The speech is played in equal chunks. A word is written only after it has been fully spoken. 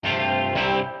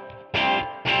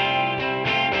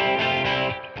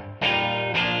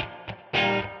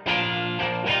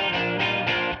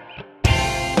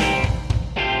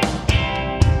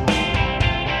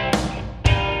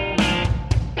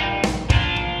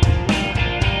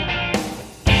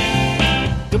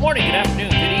Good morning, good afternoon,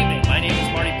 good evening. My name is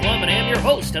Marty Plum, and I am your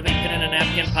host of a Pen and a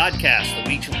Napkin podcast,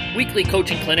 the weekly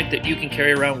coaching clinic that you can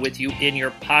carry around with you in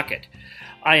your pocket.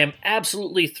 I am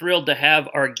absolutely thrilled to have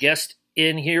our guest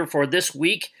in here for this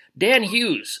week, Dan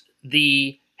Hughes,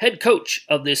 the head coach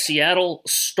of the Seattle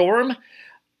Storm,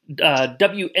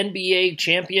 WNBA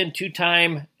champion,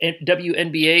 two-time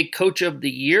WNBA Coach of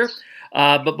the Year.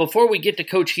 But before we get to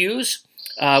Coach Hughes,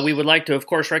 we would like to, of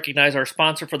course, recognize our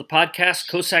sponsor for the podcast,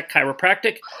 Cossack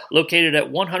Chiropractic, located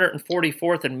at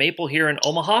 144th and Maple here in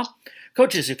Omaha.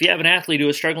 Coaches, if you have an athlete who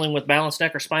is struggling with balance,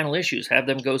 neck, or spinal issues, have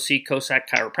them go see Cossack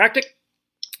Chiropractic.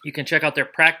 You can check out their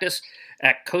practice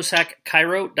at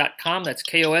CossackChiro.com. That's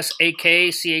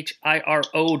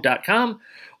KOSAKCHIRO.com.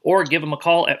 Or give them a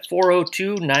call at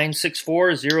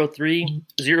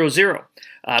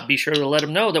 402-964-0300. Be sure to let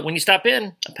them know that when you stop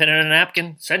in, a pen and a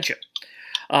napkin sent you.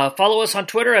 Follow us on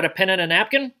Twitter at a pen and a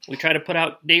napkin. We try to put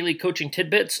out daily coaching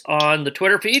tidbits on the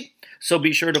Twitter feed, so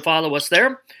be sure to follow us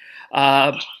there.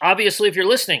 Obviously, if you're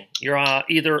listening, you're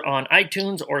either on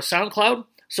iTunes or SoundCloud,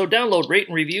 so download, rate,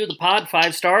 and review the pod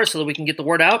 5 stars so that we can get the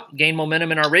word out, gain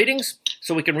momentum in our ratings,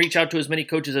 so we can reach out to as many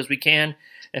coaches as we can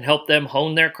and help them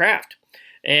hone their craft.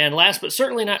 And last but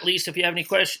certainly not least, if you have any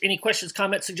questions,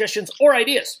 comments, suggestions, or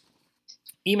ideas,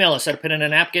 email us at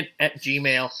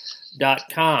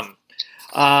penandanapkin@gmail.com.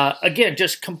 Again,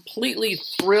 just completely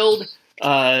thrilled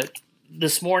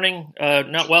this morning.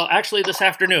 This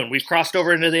afternoon. We've crossed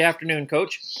over into the afternoon,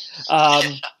 Coach.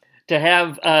 To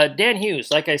have Dan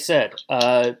Hughes, like I said,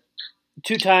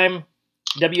 two-time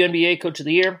WNBA Coach of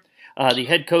the Year, the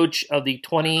head coach of the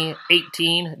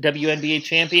 2018 WNBA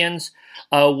champions,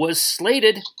 was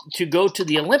slated to go to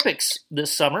the Olympics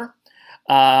this summer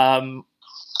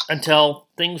until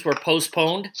things were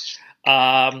postponed.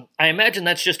 I imagine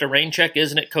that's just a rain check,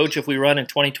 isn't it, Coach? If we run in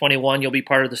 2021, you'll be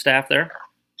part of the staff there?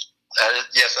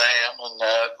 Yes, I am, and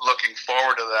looking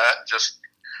forward to that. Just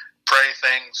pray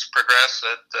things progress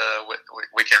that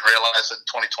we can realize it in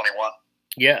 2021.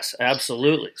 Yes,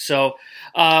 absolutely. So,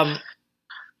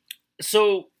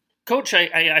 Coach,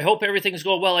 I hope everything's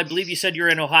going well. I believe you said you're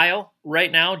in Ohio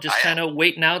right now, just kind of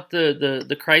waiting out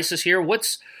the crisis here.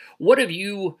 What have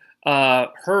you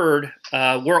heard?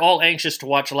 We're all anxious to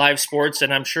watch live sports,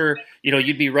 and I'm sure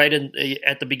you'd be right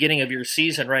at the beginning of your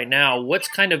season right now. What's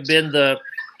kind of been the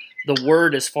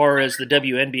word as far as the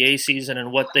WNBA season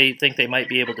and what they think they might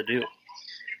be able to do?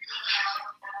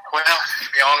 Well, to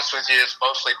be honest with you, it's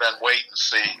mostly been wait and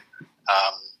see.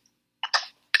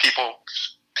 People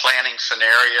planning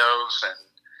scenarios and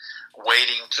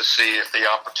waiting to see if the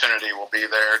opportunity will be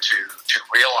there to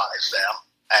realize them.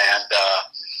 And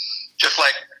just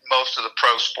like most of the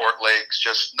pro sport leagues,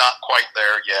 just not quite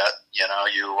there yet.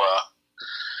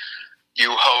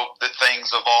 You hope that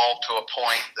things evolve to a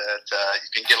point that you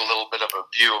can get a little bit of a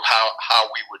view of how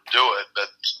we would do it, but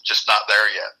just not there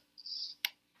yet.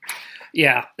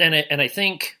 Yeah, and I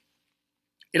think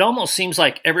it almost seems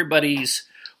like everybody's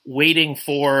waiting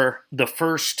for the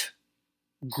first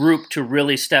group to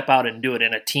really step out and do it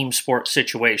in a team sport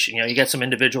situation. You got some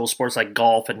individual sports like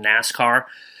golf and NASCAR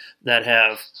that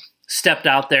have stepped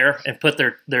out there and put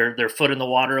their foot in the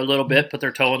water a little bit, put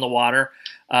their toe in the water,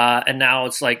 and now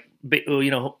it's like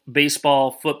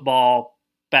baseball, football,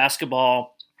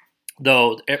 basketball,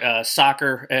 though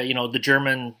soccer. The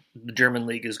German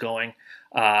league is going,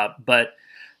 but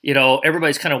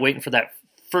everybody's kind of waiting for that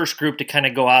first group to kind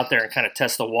of go out there and kind of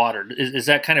test the water. Is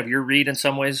that kind of your read in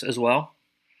some ways as well?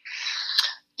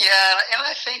 Yeah, and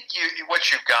I think what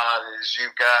you've got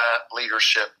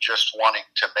leadership just wanting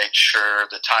to make sure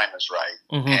the time is right.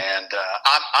 Mm-hmm. And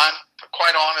I'm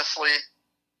quite honestly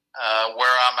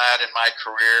where I'm at in my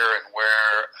career and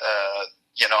where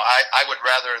I would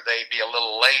rather they be a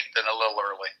little late than a little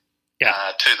early.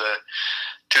 Yeah. To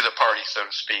the party, so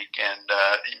to speak, and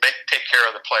take care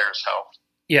of the players' health.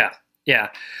 Yeah. Yeah,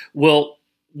 we'll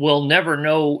never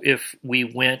know if we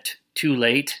went too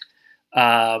late,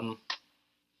 and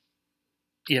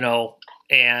we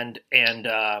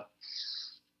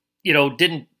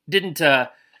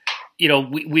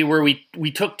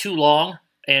took too long,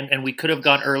 and we could have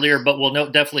gone earlier, but we'll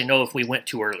definitely know if we went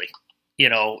too early,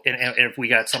 and if we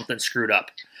got something screwed up,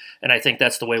 and I think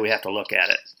that's the way we have to look at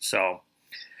it. So,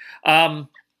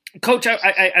 Coach,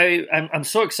 I'm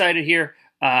so excited here.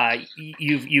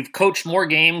 You've coached more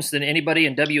games than anybody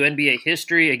in WNBA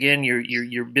history. Again,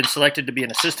 you've been selected to be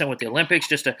an assistant with the Olympics.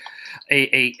 Just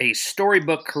a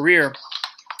storybook career.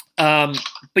 But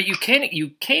you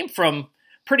came from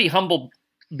pretty humble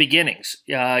beginnings.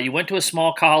 You went to a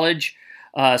small college.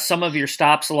 Some of your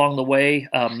stops along the way,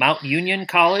 Mount Union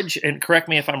College, and correct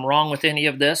me if I'm wrong with any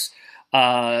of this.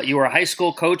 You were a high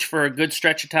school coach for a good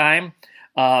stretch of time.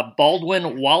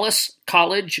 Baldwin Wallace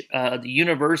College, the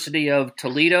University of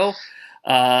Toledo,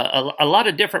 a lot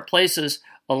of different places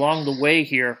along the way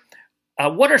here.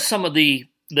 What are some of the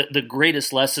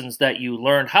greatest lessons that you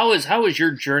learned? How has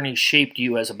your journey shaped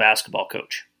you as a basketball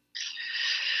coach?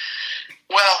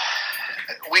 Well,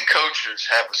 we coaches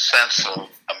have a sense of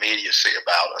immediacy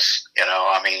about us.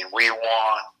 We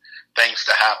want things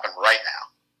to happen right now.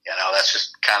 That's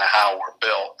just kind of how we're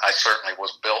built. I certainly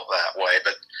was built that way.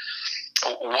 But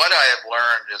what I have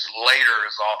learned is later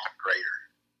is often greater.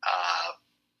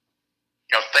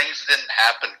 Things didn't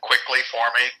happen quickly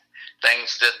for me.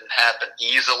 Things didn't happen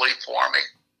easily for me.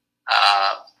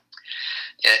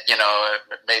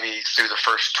 Maybe through the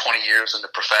first 20 years in the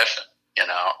profession,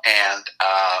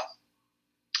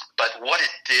 but what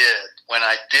it did, when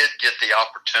I did get the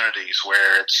opportunities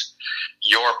where it's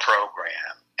your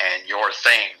program and your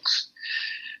things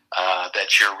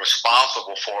that you're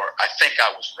responsible for, I think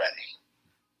I was ready.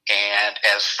 And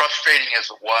as frustrating as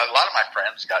it was, a lot of my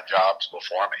friends got jobs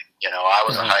before me. I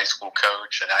was a high school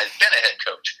coach, and I had been a head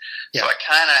coach. Yeah. So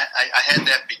I had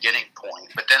that beginning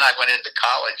point. But then I went into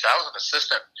college. I was an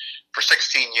assistant for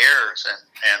 16 years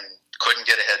and couldn't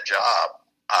get a head job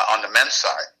on the men's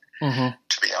side,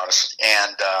 to be honest.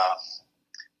 And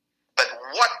but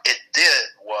what it did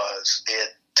was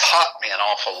it taught me an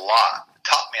awful lot.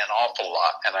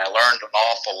 And I learned an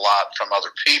awful lot from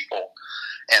other people.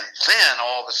 And then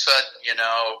all of a sudden,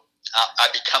 I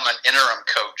become an interim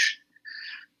coach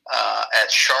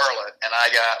at Charlotte, and I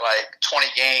got like 20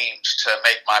 games to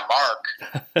make my mark.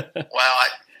 Well,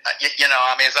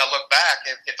 as I look back,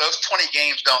 if those 20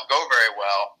 games don't go very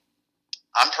well,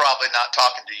 I'm probably not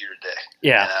talking to you today.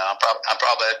 Yeah. I'm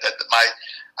probably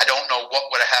I don't know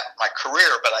what would have happened in my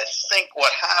career, but I think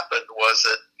what happened was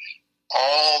that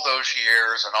all those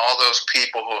years and all those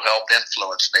people who helped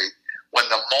influence me, when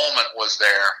the moment was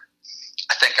there,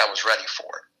 I think I was ready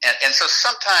for it. And so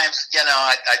sometimes,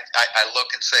 I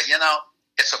look and say,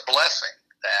 it's a blessing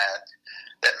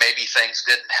that maybe things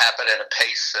didn't happen at a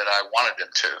pace that I wanted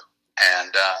them to.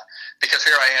 And because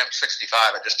here I am, 65,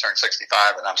 I just turned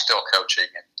 65, and I'm still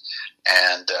coaching.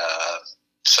 And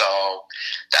so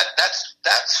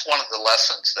that's one of the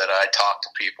lessons that I talk to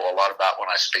people a lot about when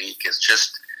I speak, is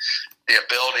just the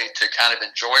ability to kind of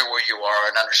enjoy where you are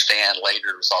and understand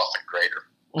later is often greater.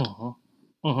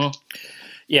 Mm-hmm. Mm-hmm.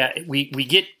 Yeah, we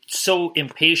get so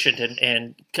impatient,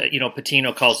 and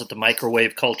Patino calls it the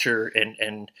microwave culture,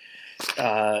 and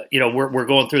we're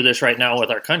going through this right now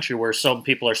with our country, where some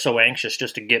people are so anxious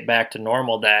just to get back to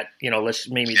normal that let's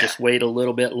maybe just wait a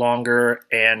little bit longer.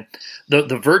 And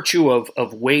the virtue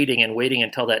of waiting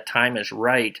until that time is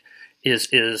right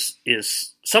is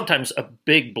sometimes a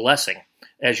big blessing,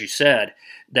 as you said.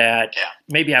 That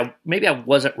maybe I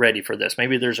wasn't ready for this.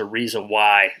 Maybe there's a reason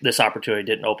why this opportunity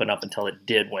didn't open up until it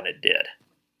did when it did.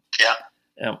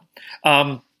 Yeah.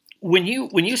 When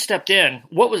you stepped in,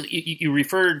 what was you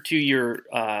referred to your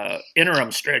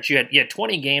interim stretch? You had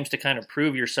 20 games to kind of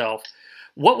prove yourself.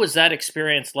 What was that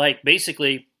experience like?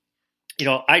 Basically,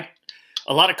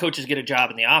 a lot of coaches get a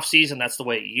job in the off season. That's the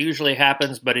way it usually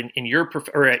happens. But in your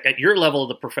at your level of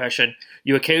the profession,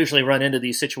 you occasionally run into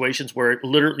these situations where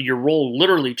your role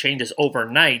literally changes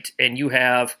overnight, and you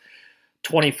have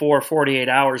 24, 48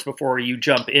 hours before you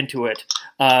jump into it.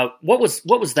 What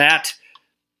was that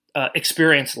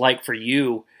experience like for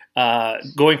you,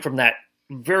 going from that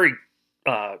very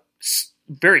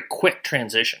very quick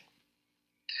transition?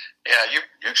 Yeah, you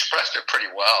expressed it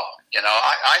pretty well.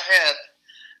 I had.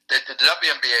 The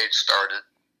WNBA started,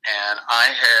 and I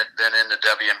had been in the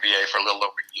WNBA for a little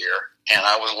over a year, and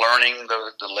I was learning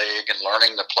the league and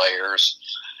learning the players.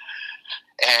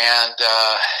 And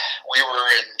we were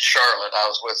in Charlotte. I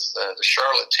was with the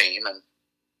Charlotte team, and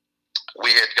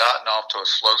we had gotten off to a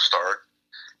slow start,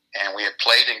 and we had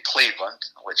played in Cleveland,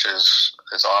 which is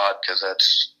odd because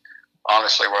that's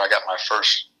honestly where I got my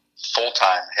first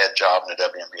full-time head job in the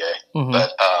WNBA. Mm-hmm.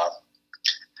 But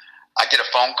I get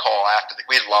a phone call after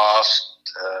we had lost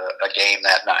a game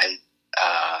that night,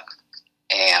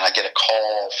 and I get a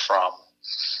call from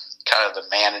kind of the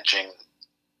managing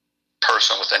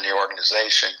person within the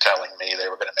organization telling me they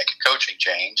were going to make a coaching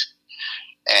change,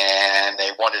 and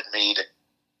they wanted me to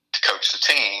coach the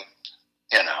team,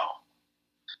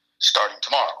 starting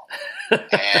tomorrow.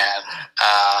 And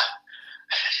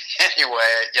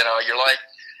anyway, you're like,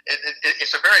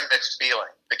 it's a very mixed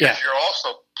feeling, because you're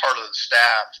also part of the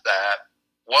staff that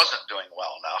wasn't doing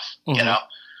well enough, mm-hmm.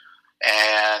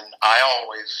 And I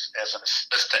always, as an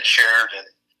assistant, shared in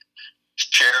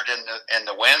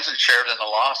the wins and shared in the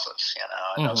losses, in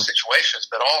mm-hmm. those situations.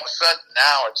 But all of a sudden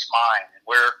now it's mine, and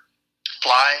we're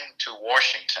flying to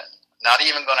Washington not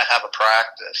even going to have a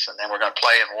practice, and then we're going to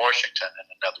play in Washington in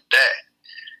another day.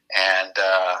 And,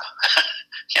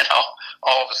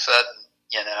 all of a sudden,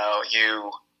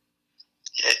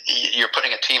 you're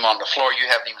putting a team on the floor you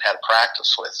haven't even had a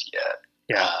practice with yet.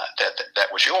 Yeah.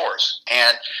 That was yours.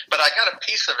 But I got a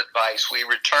piece of advice. We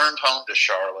returned home to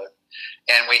Charlotte,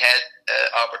 and we had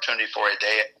opportunity for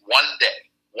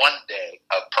one day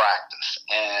of practice.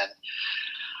 And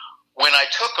when I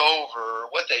took over,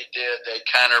 what they did, they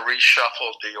kind of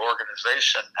reshuffled the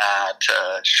organization at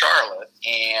Charlotte,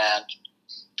 and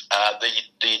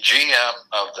the GM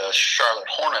of the Charlotte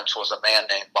Hornets was a man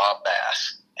named Bob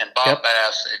Bass. And Bob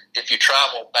Bass, if you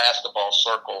travel basketball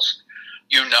circles,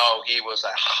 he was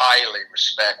a highly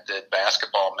respected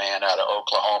basketball man out of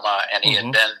Oklahoma, and he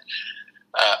had been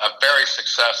a very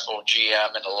successful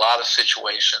GM in a lot of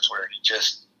situations where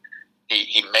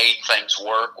he made things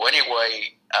work. Well,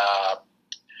 anyway,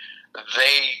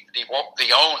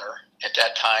 the owner at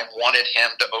that time wanted him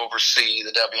to oversee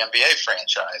the WNBA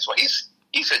franchise. Well, he's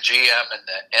a GM in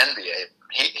the NBA.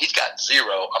 He's got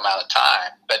zero amount of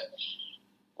time, but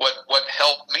what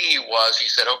helped me was he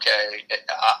said, okay,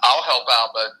 I'll help out,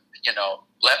 but,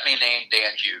 let me name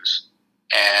Dan Hughes,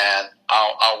 and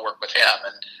I'll work with him.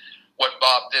 And what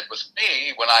Bob did with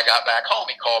me, when I got back home,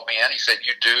 he called me in. He said,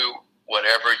 you do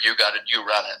whatever you got to do,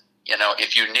 run it.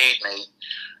 If you need me,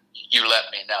 you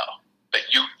let me know. But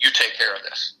you take care of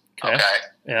this, okay?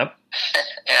 Yep.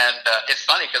 And it's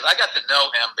funny because I got to know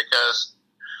him because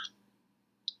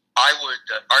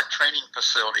our training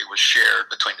facility was shared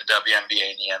between the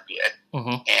WNBA and the NBA,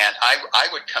 and I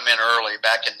would come in early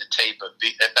back in the days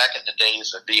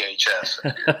of VHS.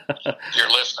 If your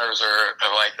listeners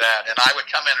are like that, and I would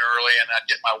come in early and I'd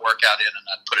get my workout in and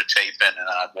I'd put a tape in and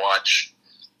I'd watch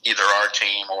either our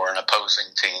team or an opposing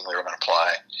team we were going to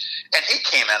play. And he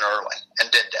came in early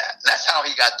and did that, and that's how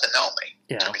he got to know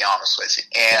me. To be honest with you,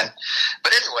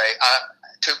 but anyway,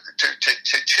 to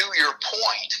your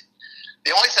point.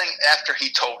 The only thing after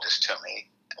he told this to me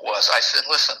was, I said,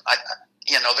 listen,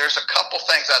 there's a couple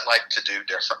things I'd like to do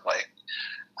differently.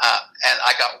 And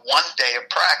I got one day of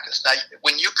practice. Now,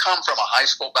 when you come from a high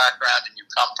school background and you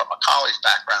come from a college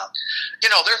background,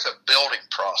 there's a building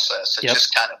process that just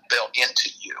kind of built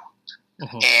into you.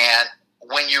 And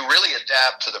when you really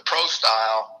adapt to the pro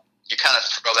style, you kind of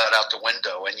throw that out the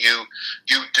window and you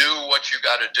do what you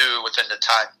got to do within the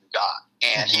time you got.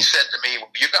 And he said to me,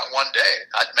 you got one day.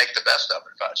 I'd make the best of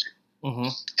it if I was you.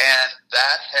 And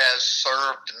that has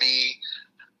served me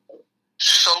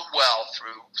so well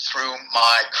through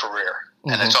my career.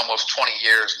 And it's almost 20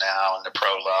 years now in the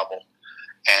pro level.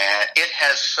 And it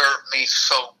has served me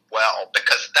so well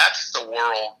because that's the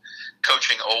world,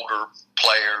 coaching older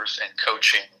players and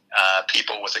coaching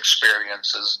people with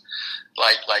experiences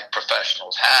like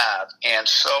professionals have. And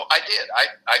so I did.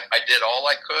 I did all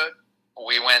I could.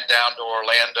 We went down to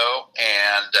Orlando,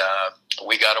 and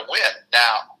we got a win.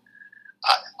 Now,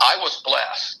 I was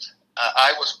blessed.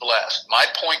 My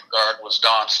point guard was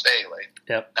Dawn Staley.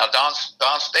 Yep. Now,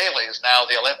 Dawn Staley is now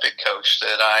the Olympic coach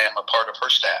that I am a part of her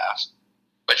staff.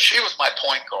 But she was my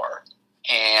point guard,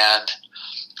 and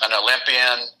an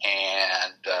Olympian,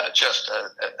 and just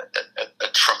a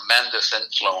tremendous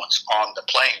influence on the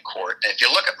playing court. And if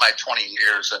you look at my 20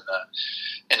 years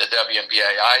in the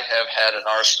WNBA, I have had an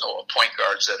arsenal of point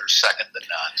guards that are second to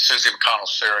none. Susie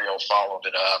McConnell-Serio followed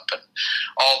it up, and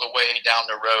all the way down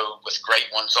the road with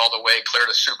great ones, all the way clear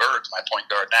to Sue Bird's my point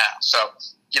guard now. So,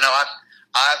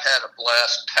 I've had a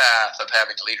blessed path of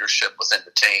having leadership within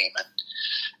the team,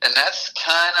 and that's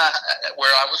kind of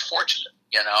where I was fortunate.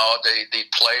 The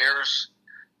players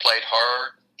played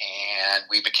hard, and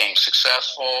we became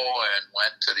successful and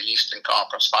went to the Eastern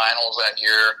Conference Finals that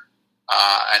year.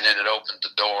 And then it opened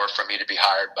the door for me to be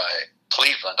hired by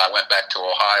Cleveland. I went back to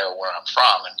Ohio, where I'm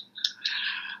from, and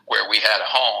where we had a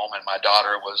home, and my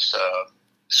daughter was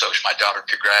so my daughter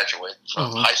could graduate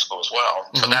from high school as well.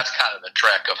 So that's kind of the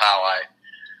trek of how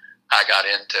I got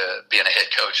into being a head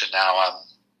coach, and now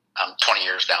I'm 20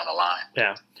 years down the line.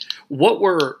 Yeah. What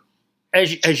were,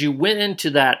 as you went into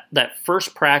that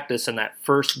first practice and that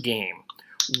first game,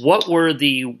 what were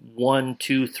the 1,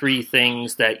 2, 3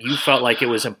 things that you felt like it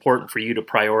was important for you to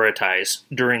prioritize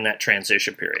during that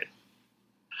transition period?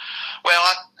 Well,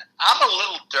 I'm a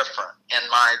little different in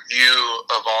my view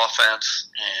of offense,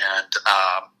 and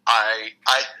I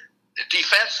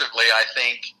defensively, I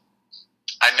think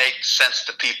I make sense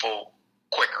to people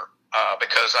quicker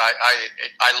because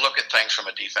I look at things from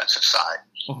a defensive side,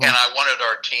 and I wanted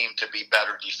our team to be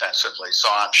better defensively. So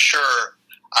I'm sure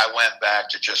I went back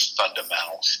to just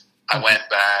fundamentals. I went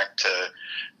back to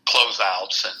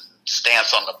closeouts and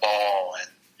stance on the ball,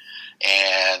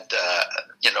 and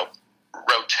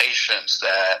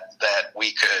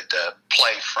we could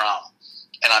play from.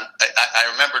 And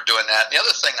I remember doing that. The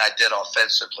other thing I did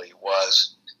offensively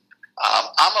was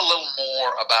I'm a little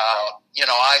more about,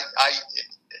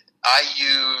 I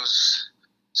use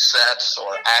sets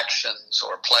or actions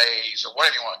or plays or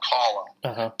whatever you want to call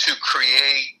them to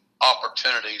create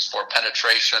opportunities for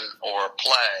penetration or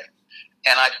play.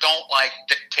 And I don't like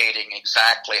dictating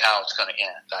exactly how it's going to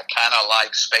end. I kind of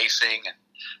like spacing and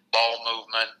ball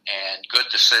movement and good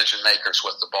decision makers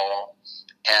with the ball.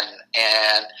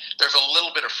 And there's a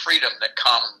little bit of freedom that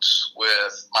comes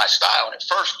with my style. And at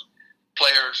first,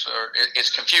 it's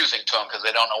confusing to them because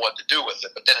they don't know what to do with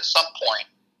it. But then at some point,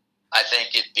 I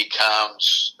think it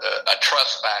becomes a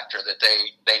trust factor that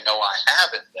they know I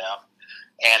have in them.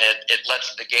 And it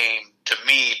lets the game, to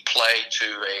me, play to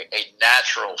a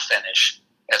natural finish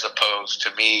as opposed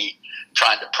to me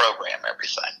trying to program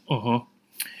everything. Mm-hmm.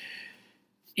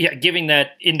 Yeah, giving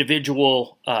that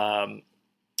individual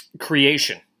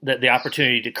creation, the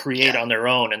opportunity to create on their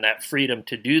own, and that freedom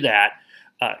to do that,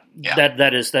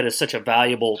 that is such a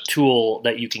valuable tool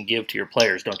that you can give to your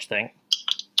players, don't you think?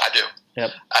 I do.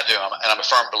 Yep. I do, and I'm a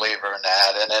firm believer in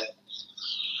that. And then,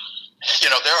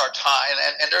 there are times,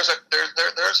 and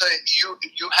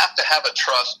you have to have a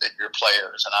trust in your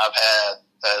players. And I've had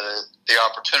the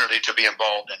opportunity to be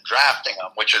involved in drafting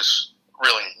them, which is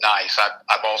really nice.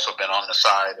 I've also been on the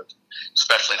side of,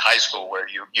 especially in high school, where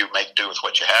you make do with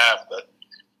what you have. But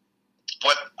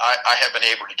what I have been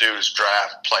able to do is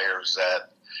draft players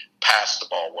that pass the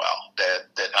ball well,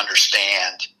 that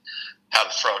understand how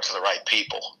to throw it to the right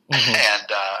people. Mm-hmm.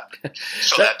 And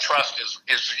so that trust is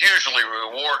usually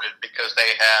rewarded because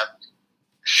they have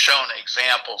shown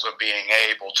examples of being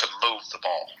able to move the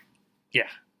ball. Yeah.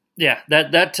 Yeah,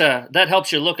 that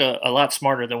helps you look a lot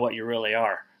smarter than what you really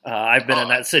are. I've been in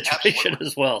that situation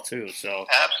as well, too. So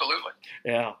absolutely.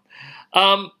 Yeah.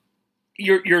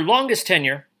 Your longest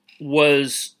tenure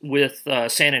was with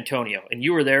San Antonio, and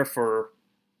you were there for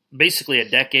basically a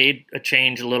decade, a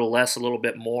change, a little less, a little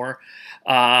bit more.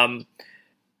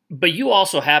 But you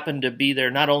also happened to be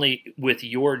there not only with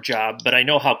your job, but I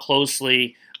know how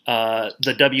closely the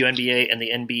WNBA and the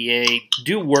NBA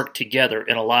do work together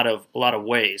in a lot of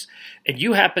ways. And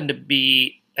you happened to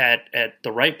be at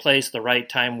the right place, the right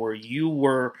time, where you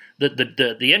were the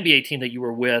NBA team that you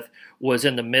were with was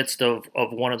in the midst of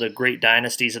one of the great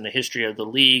dynasties in the history of the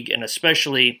league, and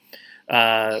especially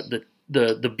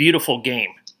the beautiful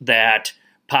game that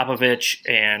Poppovich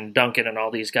and Duncan and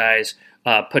all these guys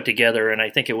put together. And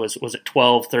I think it was it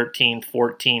 12, 13,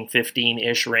 14,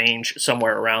 15-ish range,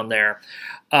 somewhere around there.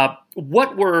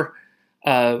 What were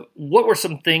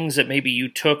some things that maybe you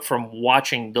took from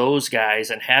watching those guys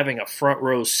and having a front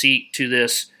row seat to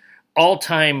this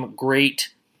all-time great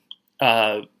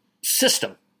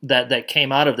system that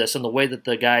came out of this, and the way that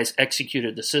the guys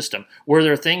executed the system? Were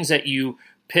there things that you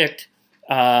picked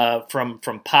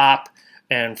from Pop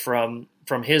and from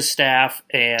his staff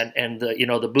and the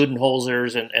the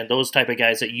Budenholzers and those type of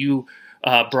guys that you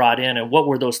brought in? And what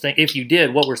were those things? If you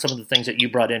did, what were some of the things that you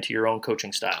brought into your own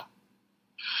coaching style?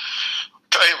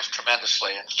 It was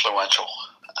tremendously influential.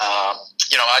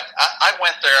 I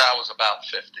went there. I was about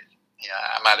 50. Yeah,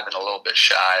 I might have been a little bit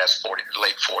shy. I was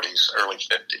late 40s, early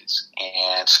 50s,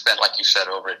 and spent, like you said,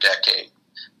 over a decade.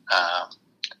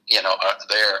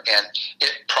 There, and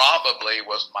it probably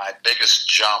was my biggest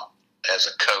jump as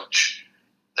a coach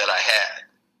that I had.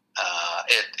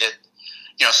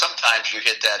 Sometimes you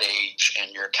hit that age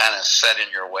and you're kind of set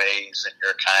in your ways, and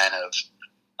you're kind of,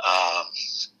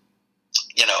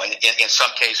 in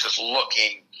some cases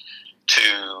looking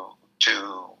to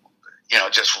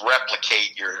just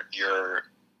replicate your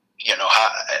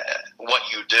what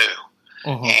you do.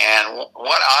 Mm-hmm. And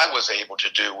what I was able to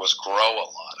do was grow a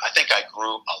lot. I think I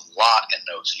grew a lot in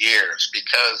those years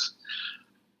because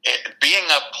being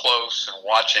up close and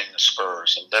watching the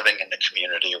Spurs and living in the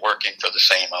community, working for the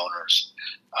same owners,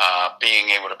 being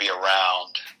able to be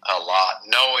around a lot,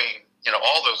 knowing,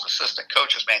 all those assistant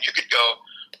coaches, man, you could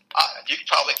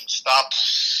probably stop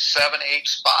 7, 8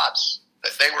 spots.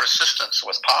 They were assistants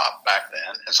with Pop back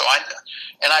then. And so I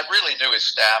really knew his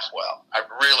staff well. I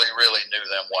really, really knew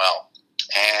them well.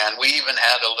 And we even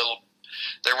had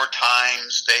there were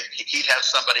times he'd have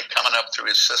somebody coming up through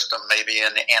his system, maybe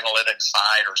in the analytics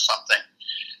side or something,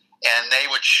 and they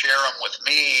would share them with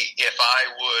me if I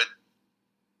would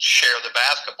share the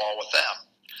basketball with them.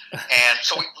 And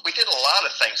so we did a lot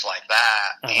of things like that.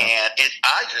 Uh-huh. And it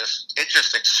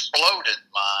just exploded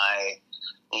my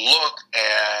look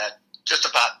at just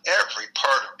about every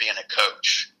part of being a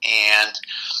coach. And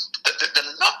the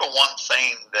number one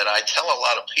thing that I tell a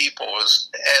lot of people is,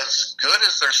 as good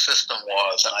as their system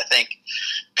was, and I think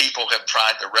people have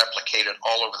tried to replicate it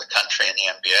all over the country in the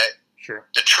NBA, sure,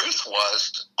 the truth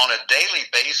was, on a daily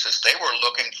basis, they were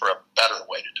looking for a better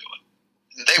way to do it.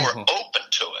 They were open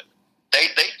to it. They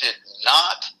did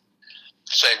not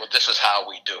say, well, this is how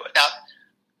we do it. Now,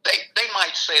 they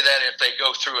might say that if they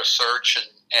go through a search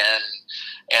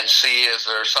and see is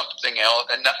there something else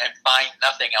and find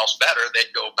nothing else better,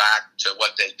 they'd go back to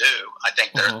what they do. I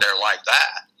think they're like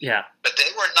that. Yeah. But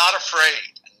they were not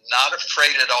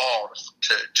afraid at all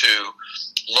to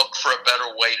look for a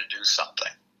better way to do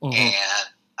something. And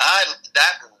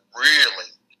that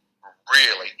really,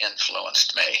 really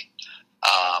influenced me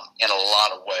in a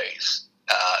lot of ways.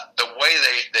 The way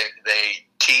they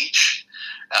teach,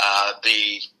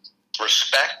 the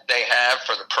respect they have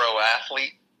for the pro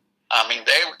athlete. I mean,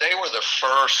 they were the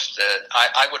first that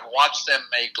I would watch them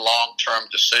make long-term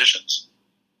decisions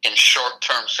in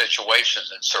short-term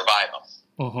situations and survive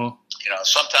them.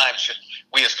 Sometimes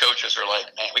we as coaches are like,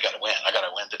 man, we got to win. I got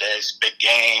to win today's big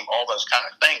game, all those kind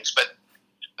of things. But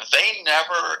they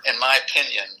never, in my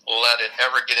opinion, let it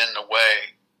ever get in the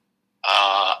way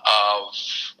of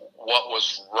what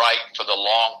was right for the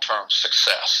long-term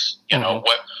success.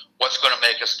 What's going to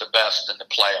make us the best in the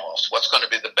playoffs? What's going to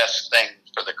be the best thing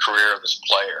for the career of this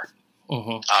player?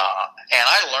 And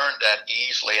I learned that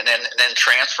easily, and then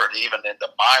transferred even into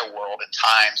my world. At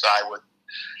times, I would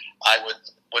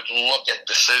look at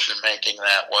decision making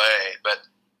that way. But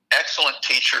excellent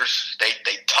teachers,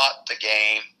 they taught the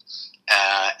game,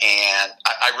 and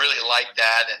I really like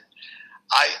that.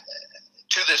 And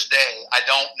to this day, I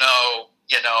don't know.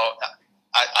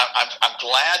 I'm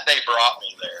glad they brought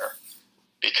me there,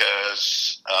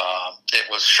 because it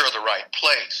was sure the right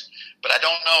place. But I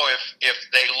don't know if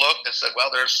they looked and said,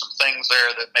 well, there's some things there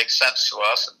that make sense to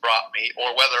us and brought me,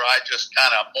 or whether I just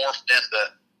kind of morphed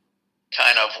into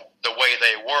kind of the way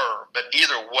they were. But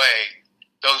either way,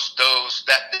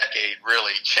 that decade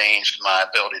really changed my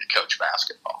ability to coach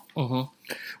basketball.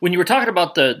 When you were talking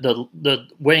about the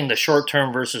weighing the short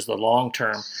term versus the long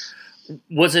term,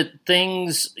 was it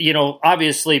things,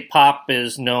 obviously Pop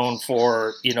is known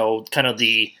for, kind of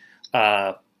the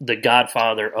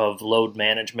godfather of load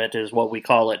management is what we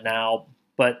call it now.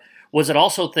 But was it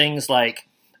also things like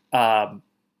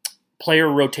player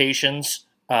rotations,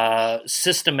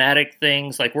 systematic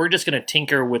things, like we're just going to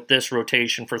tinker with this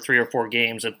rotation for 3 or 4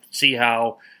 games and see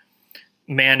how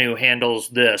Manu handles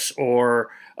this? Or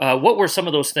what were some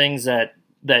of those things that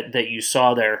you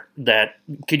saw there? That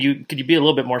could you be a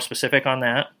little bit more specific on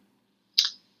that?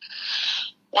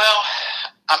 Well,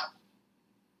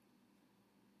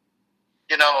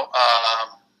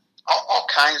 all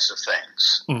kinds of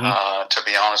things. To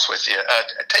be honest with you,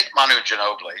 take Manu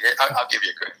Ginobili. I'll give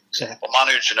you a great example.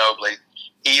 Manu Ginobili,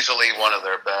 easily one of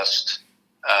their best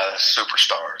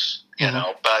superstars.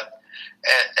 But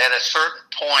at a certain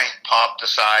point, Pop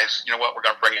decides, you know what, we're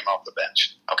going to bring him off the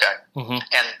bench. Okay,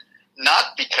 and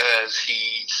not because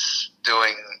he's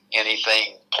doing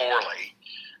anything poorly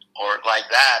or like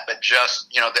that, but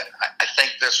just, I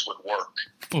think this would work.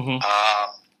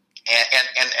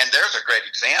 And there's a great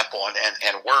example,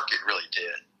 and work it really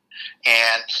did.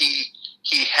 And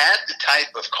he had the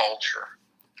type of culture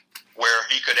where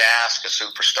he could ask a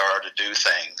superstar to do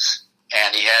things,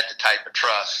 and he had the type of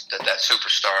trust that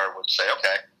superstar would say,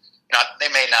 okay, that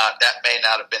may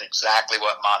not have been exactly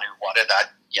what Manu wanted. I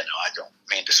don't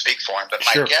mean to speak for him, but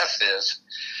my guess is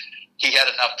he had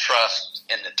enough trust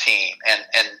in the team,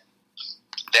 and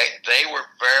they were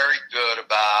very good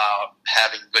about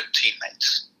having good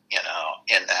teammates,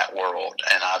 in that world.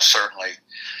 And I've certainly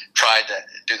tried to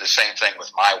do the same thing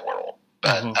with my world.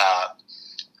 But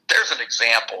there's an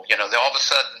example, all of a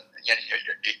sudden,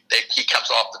 he comes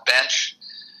off the bench.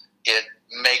 It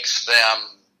makes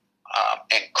them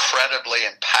incredibly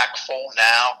impactful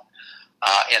now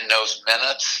in those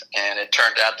minutes, and it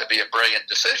turned out to be a brilliant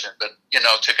decision. But,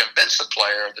 to convince the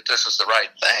player that this is the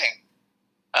right thing,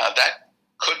 that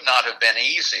could not have been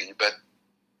easy. But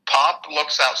Pop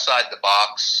looks outside the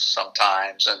box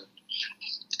sometimes, and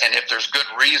if there's good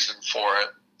reason for it,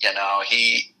 and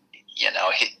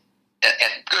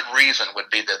good reason would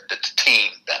be that the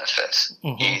team benefits.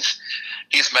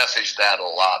 He's messaged that a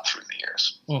lot through the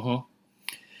years.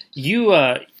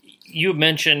 You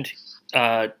mentioned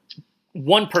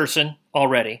one person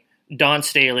already, Dawn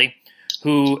Staley,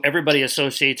 who everybody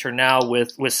associates her now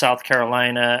with South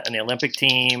Carolina and the Olympic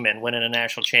team and winning a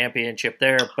national championship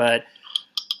there. But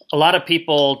a lot of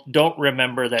people don't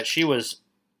remember that she was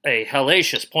a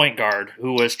hellacious point guard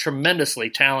who was tremendously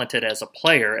talented as a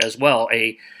player as well,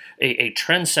 a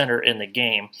trend center in the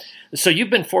game. So you've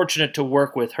been fortunate to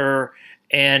work with her,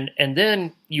 And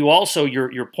then you also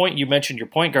your point, you mentioned your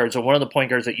point guards, and one of the point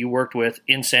guards that you worked with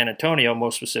in San Antonio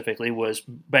most specifically was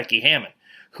Becky Hammon,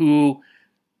 who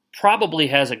probably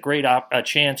has a great a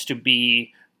chance to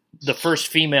be the first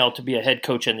female to be a head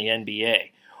coach in the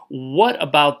NBA. What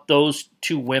about those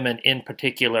two women in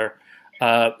particular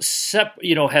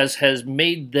has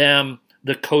made them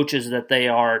the coaches that they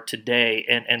are today,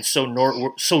 and so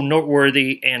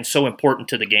noteworthy and so important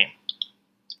to the game?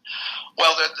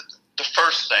 Well, the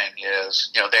first thing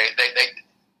is,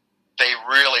 they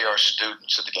really are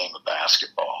students of the game of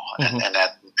basketball, and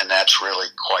that's really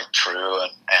quite true.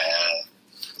 And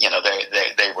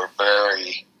they were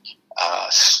very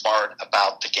smart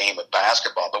about the game of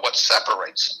basketball. But what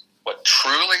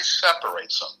truly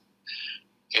separates them,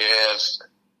 is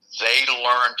they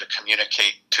learn to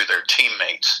communicate to their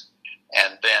teammates,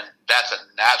 and then that's a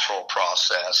natural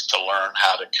process to learn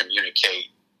how to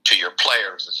communicate to your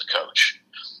players as a coach.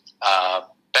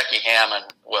 Becky Hammon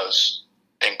was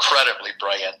incredibly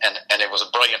brilliant, and it was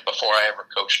brilliant before I ever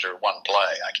coached her one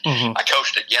play. I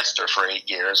coached against her for 8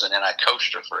 years, and then I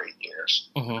coached her for 8 years.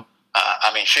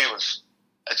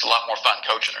 It's a lot more fun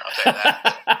coaching her, I'll tell you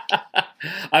that.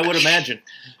 I would imagine.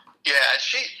 Yeah,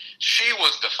 she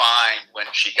was defined when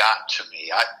she got to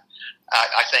me.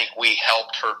 I think we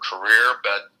helped her career,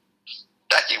 but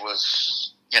Becky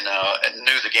was,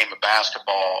 knew the game of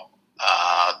basketball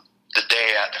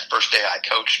the first day I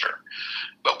coached her.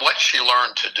 But what she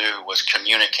learned to do was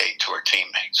communicate to her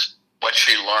teammates. What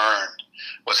she learned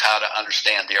was how to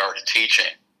understand the art of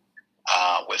teaching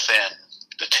within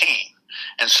the team.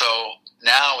 And so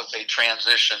now as they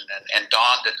transition, and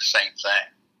Dawn did the same thing.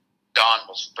 Dawn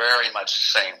was very much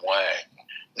the same way.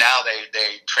 Now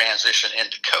they transition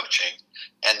into coaching,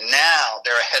 and now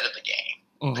they're ahead of the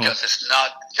game. Because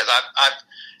I've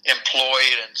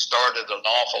employed and started an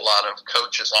awful lot of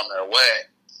coaches on their way,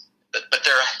 but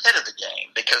they're ahead of the game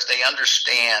because they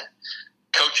understand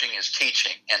coaching is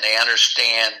teaching, and they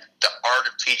understand the art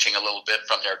of teaching a little bit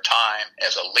from their time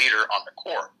as a leader on the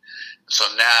court. So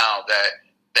now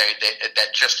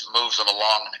that just moves them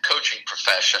along in the coaching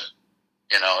profession,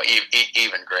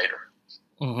 even greater.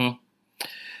 Mm-hmm.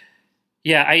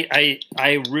 Yeah,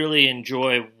 I really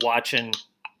enjoy watching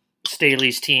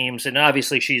Staley's teams, and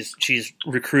obviously she's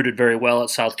recruited very well at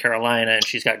South Carolina, and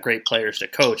she's got great players to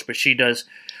coach. But she does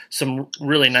some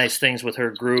really nice things with her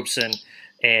groups, and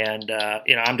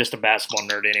I'm just a basketball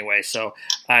nerd anyway. So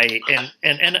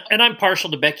I'm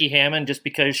partial to Becky Hammon just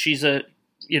because she's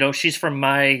from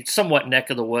my somewhat neck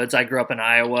of the woods. I grew up in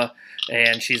Iowa,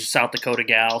 and she's a South Dakota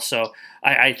gal. So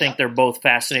I think they're both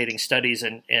fascinating studies,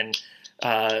 and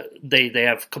they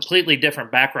have completely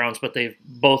different backgrounds, but they've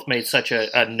both made such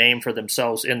a name for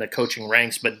themselves in the coaching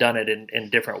ranks, but done it in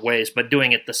different ways, but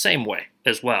doing it the same way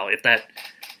as well.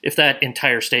 If that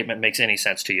entire statement makes any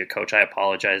sense to you, Coach, I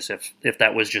apologize if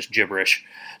that was just gibberish.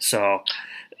 So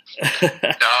no,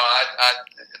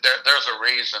 there's a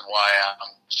reason why I'm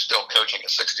still coaching at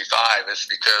 65. It's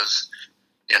because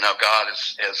God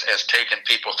has taken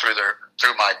people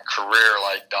through my career,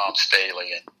 like Dawn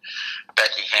Staley and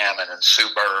Becky Hammon and Sue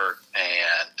Bird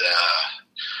and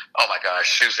oh my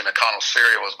gosh, Susie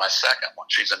McConnell-Syria was my second one.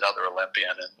 She's another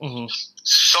Olympian, and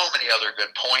so many other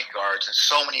good point guards and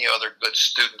so many other good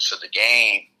students of the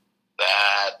game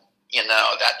that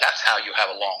that's how you have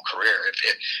a long career.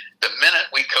 If the minute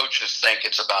we coaches think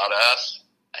it's about us,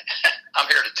 I'm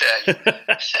here to tell you,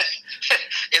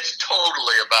 it's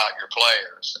totally about your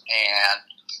players. And,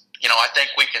 I think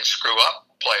we can screw up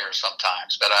players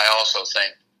sometimes, but I also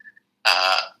think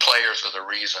players are the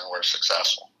reason we're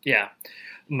successful. Yeah.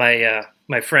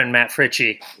 My friend Matt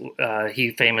Fritchie,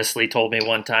 he famously told me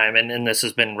one time, and this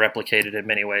has been replicated in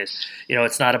many ways,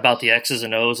 it's not about the X's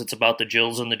and O's, it's about the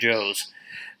Jills and the Joes.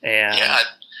 And yeah.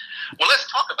 Well,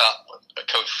 let's talk about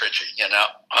Coach Fritchie. I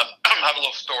have a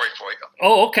little story for you.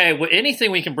 Oh, okay. Well,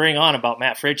 anything we can bring on about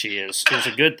Matt Fritchie is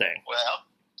a good thing. Well,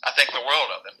 I think the world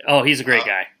of him. Oh, he's a great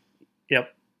guy.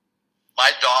 Yep.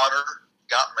 My daughter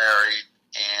got married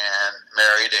and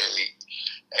married a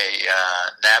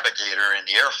navigator in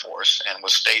the Air Force and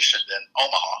was stationed in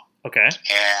Omaha. Okay.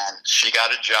 And she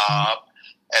got a job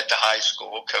at the high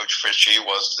school. Coach Fritchie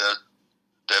was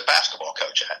the basketball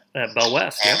coach at Bell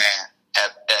West. Yeah.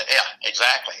 Yeah,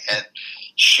 exactly. And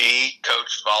she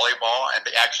coached volleyball and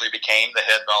actually became the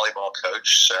head volleyball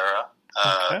coach. Sarah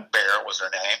Bear was her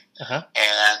name.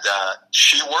 And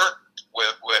she worked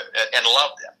with and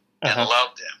loved him. Matter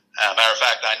of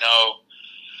fact, I know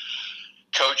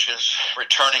coaches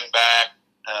returning back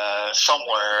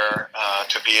somewhere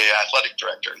to be an athletic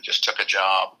director. He just took a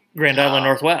job. Grand Island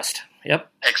Northwest. Yep.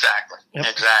 Exactly.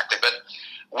 But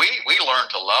we learned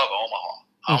to love Omaha.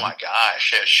 Oh my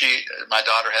gosh! My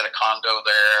daughter had a condo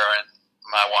there, and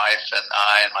my wife and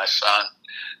I and my son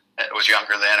was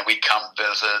younger then, and we'd come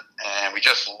visit, and we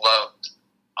just loved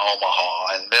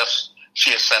Omaha. And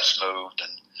she has since moved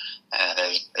and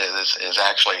is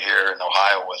actually here in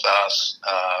Ohio with us,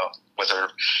 with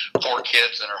her 4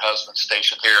 kids and her husband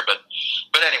stationed here. But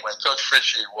anyway, Coach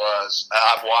Fritchie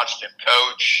I've watched him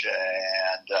coach,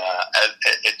 and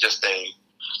it's just a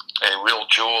real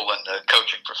jewel in the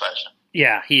coaching profession.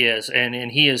 Yeah, he is,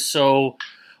 and he is so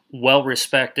well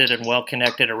respected and well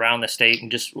connected around the state,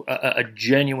 and just a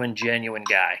genuine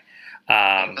guy.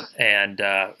 And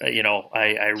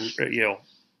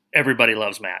everybody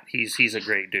loves Matt. He's a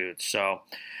great dude. So,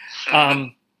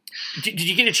 did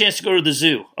you get a chance to go to the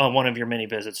zoo on one of your many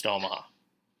visits to Omaha?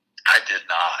 I did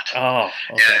not. Oh,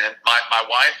 okay. Yeah, my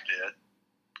wife did.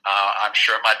 I'm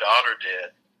sure my daughter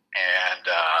did,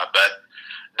 but.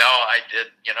 No, I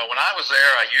did. When I was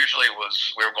there, we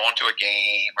were going to a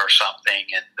game or something,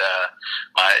 and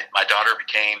my daughter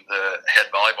became the head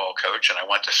volleyball coach, and I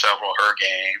went to several of her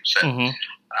games. And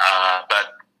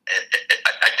but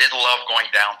I did love going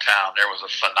downtown. There was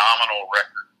a phenomenal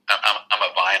record. I'm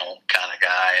a vinyl kind of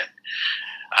guy, and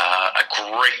a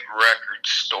great record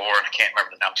store. And I can't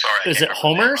remember the name. I'm sorry. Is it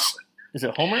Homer's? Is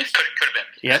it Homer's? Could have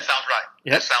been. Yep. That sounds right.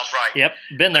 Yep. That sounds right. Yep.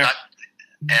 Been there.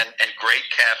 And great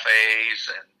cafes,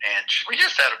 and we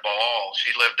just had a ball.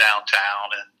 She lived downtown,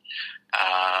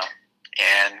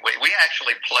 and we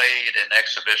actually played an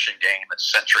exhibition game at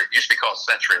Century. It used to be called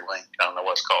CenturyLink. I don't know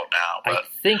what it's called now, but I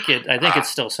think it's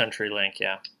still CenturyLink.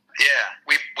 Yeah. Yeah,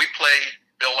 we played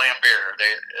Bill Lambier.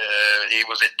 He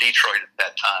was at Detroit at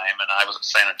that time, and I was at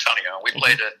San Antonio. We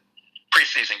played a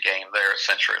preseason game there at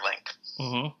CenturyLink.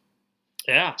 Mm-hmm.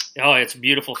 Yeah. Oh, it's a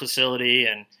beautiful facility,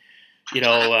 and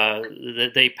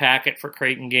they pack it for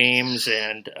Creighton games,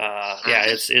 and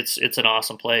it's an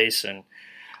awesome place. And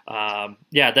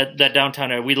that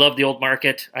downtown, we love the old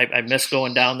market. I miss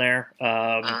going down there.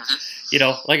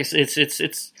 Like I said,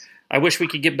 it's. I wish we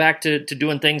could get back to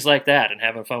doing things like that and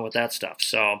having fun with that stuff.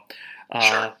 So,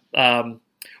 sure.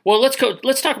 Well,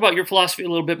 let's talk about your philosophy a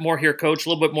little bit more here, Coach, a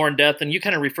little bit more in depth, and you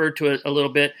kind of referred to it a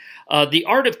little bit. The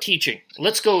art of teaching.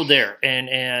 Let's go there, and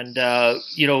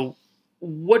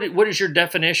What is your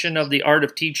definition of the art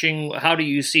of teaching? How do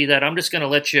you see that? I'm just going to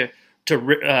let you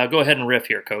go ahead and riff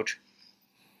here, Coach.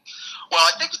 Well,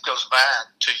 I think it goes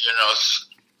back to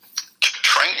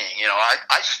training.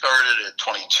 I started at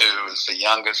 22 as the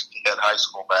youngest head high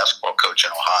school basketball coach in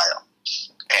Ohio,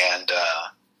 and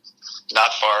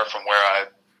not far from where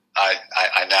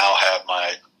I now have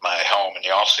my home in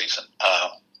the off season.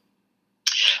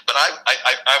 But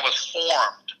I was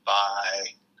formed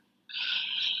by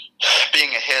being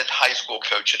a head high school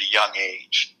coach at a young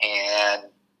age and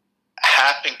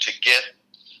having to get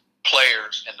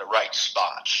players in the right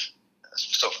spots.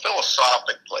 So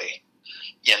philosophically,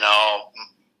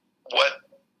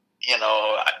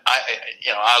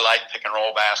 I like pick and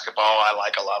roll basketball. I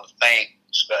like a lot of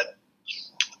things, but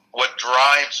what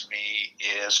drives me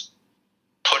is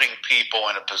putting people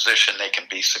in a position they can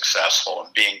be successful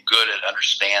and being good at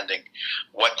understanding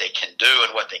what they can do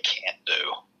and what they can't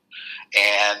do.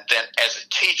 And then as a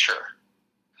teacher,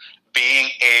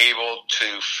 being able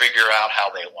to figure out how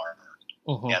they learn.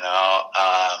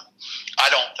 I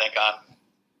don't think I'm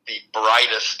the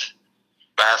brightest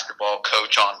basketball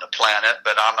coach on the planet,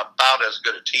 but I'm about as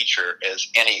good a teacher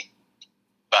as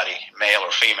anybody, male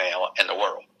or female, in the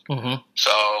world.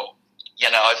 So,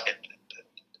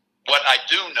 what I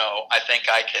do know, I think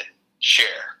I can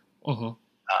share. And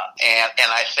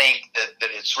I think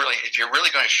that it's really, if you're really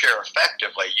going to share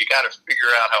effectively, you got to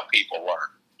figure out how people learn.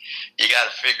 You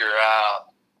got to figure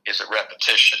out, is it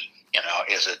repetition?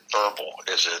 Is it verbal?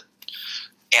 Is it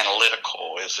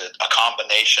analytical? Is it a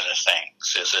combination of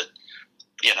things? Is it,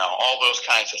 all those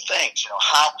kinds of things?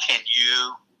 How can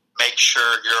you make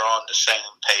sure you're on the same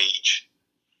page,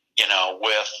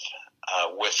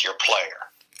 with your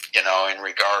player, in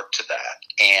regard to that?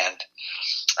 And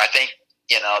I think,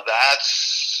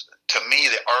 that's, to me,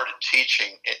 the art of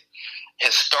teaching. It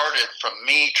has started from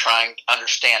me trying to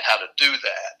understand how to do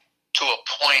that to a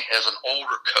point as an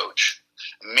older coach,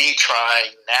 me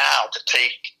trying now to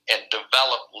take and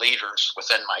develop leaders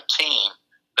within my team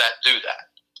that do that.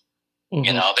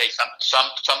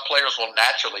 Some players will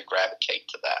naturally gravitate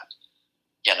to that.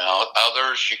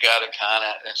 Others you got to kind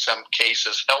of, in some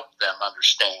cases, help them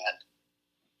understand,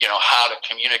 how to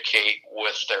communicate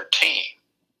with their team.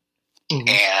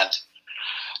 And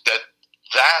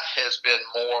that has been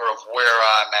more of where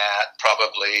I'm at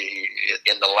probably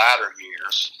in the latter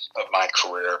years of my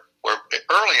career. where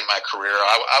early in my career,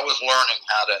 I was learning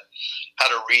how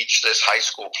to reach this high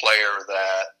school player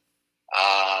that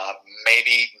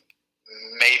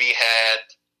maybe had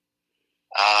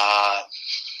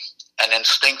an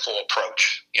instinctful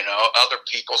approach. Other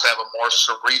people's have a more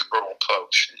cerebral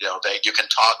approach. You can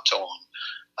talk to them.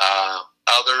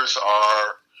 Others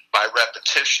are by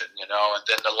repetition, and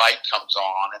then the light comes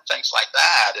on and things like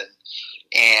that.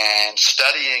 And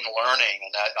studying, learning,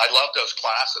 and I love those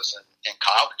classes in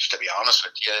college, to be honest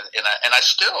with you. And I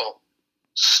still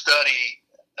study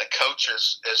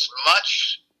coaches as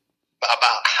much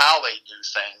about how they do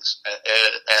things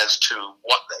as to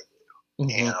what they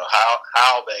do. Mm-hmm.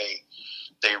 How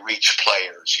they reach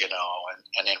players,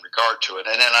 and in regard to it.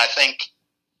 And then I think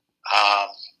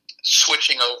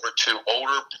switching over to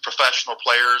older professional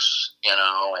players,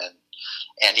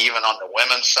 and even on the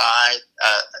women's side,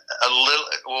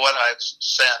 what I've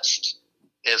sensed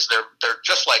is they're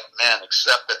just like men,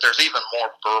 except that there's even more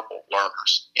verbal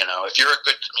learners. If you're a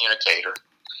good communicator,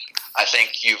 I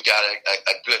think you've got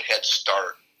a good head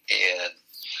start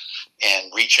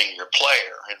in reaching your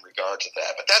player in regard to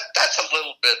that. But that's a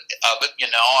little bit of it.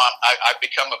 I've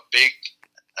become a big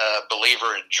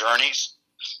believer in journeys.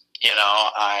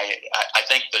 I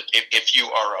think that if you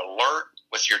are alert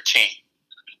with your team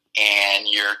and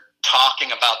you're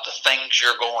talking about the things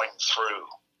you're going through,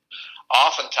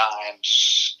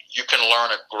 oftentimes you can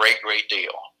learn a great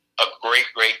deal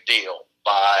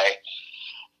by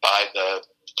the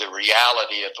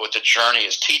reality of what the journey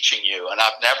is teaching you. And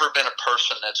I've never been a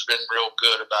person that's been real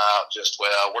good about just,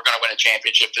 well, we're going to win a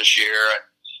championship this year,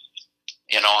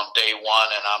 and on day one,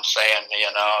 and I'm saying,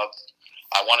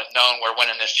 I want it known we're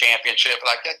winning this championship.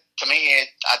 Like that, to me,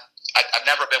 I've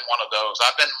never been one of those.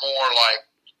 I've been more like,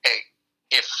 hey,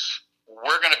 if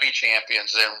we're going to be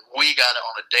champions, then we got to,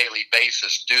 on a daily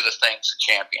basis, do the things that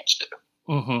champions do.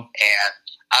 Mm-hmm. And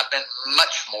I've been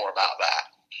much more about that.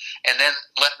 And then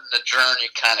letting the journey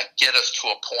kind of get us to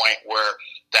a point where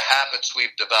the habits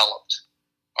we've developed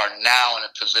are now in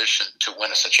a position to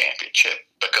win us a championship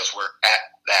because we're at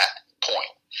that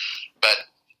point. But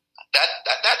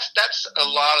that's a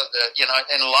lot of the,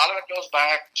 and a lot of it goes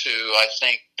back to, I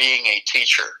think, being a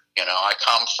teacher.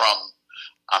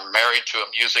 I'm married to a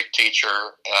music teacher.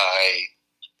 I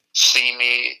see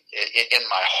me in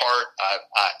my heart.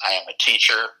 I am a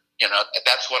teacher.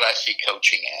 That's what I see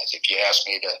coaching as. If you ask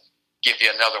me to give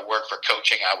you another word for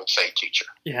coaching, I would say teacher.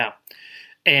 Yeah.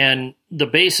 And the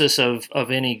basis of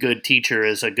any good teacher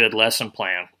is a good lesson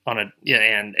plan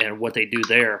and what they do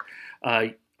there.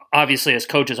 Obviously, as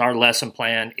coaches, our lesson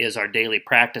plan is our daily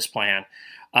practice plan.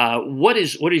 What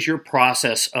is your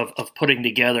process of putting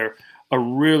together a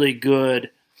really good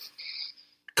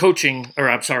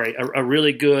a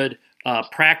really good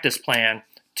practice plan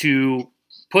to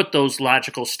put those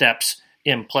logical steps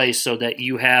in place so that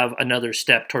you have another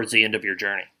step towards the end of your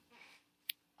journey?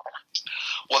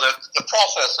 Well, the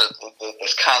process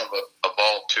that's kind of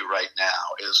evolved to right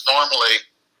now is normally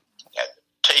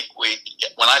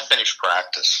when I finish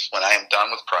practice, when I am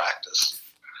done with practice,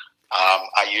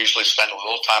 I usually spend a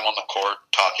little time on the court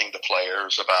talking to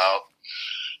players about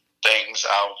things.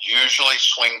 I'll usually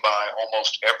swing by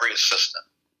almost every assistant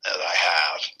that I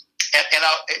have.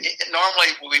 And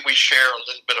normally we share a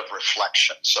little bit of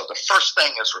reflection. So the first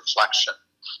thing is reflection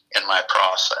in my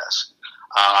process.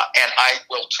 And I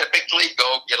will typically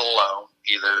go get alone,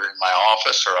 either in my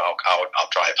office or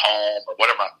I'll drive home or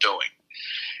whatever I'm doing.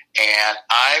 And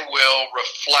I will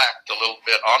reflect a little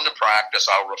bit on the practice.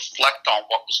 I'll reflect on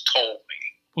what was told me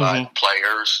by the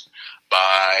players,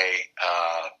 by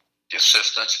the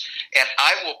assistants. And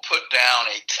I will put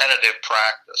down a tentative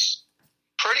practice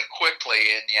pretty quickly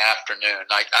in the afternoon.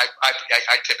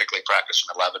 I typically practice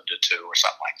from 11 to 2 or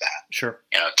something like that. Sure.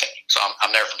 So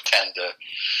I'm there from 10 to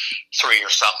 3 or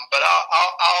something. But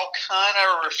I'll kind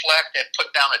of reflect and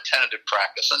put down a tentative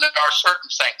practice. And there are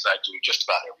certain things I do just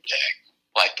about every day,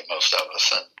 like the most of us.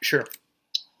 Sure.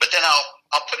 But then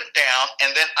I'll put it down,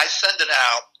 and then I send it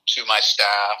out to my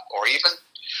staff, or even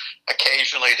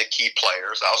occasionally to key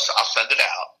players. I'll send it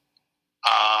out,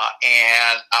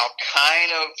 and I'll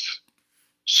kind of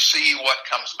see what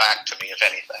comes back to me, if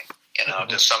anything.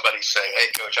 Does somebody say, "Hey,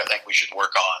 coach, I think we should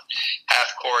work on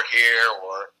half court here,"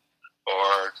 or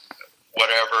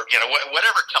whatever.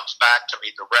 Whatever comes back to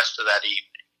me the rest of that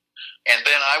evening. And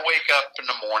then I wake up in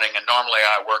the morning, and normally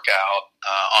I work out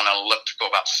on an elliptical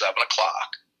about 7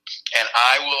 o'clock, and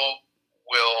I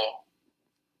will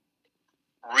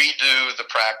redo the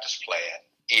practice plan,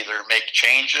 either make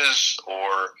changes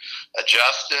or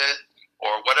adjust it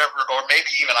or whatever, or maybe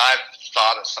even I've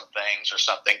thought of some things or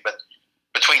something. But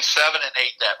between between 7 and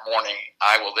 8 that morning,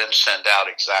 I will then send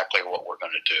out exactly what we're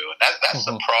going to do, and that's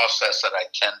the process that I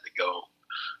tend to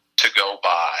go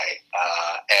by.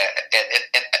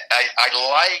 And I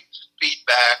like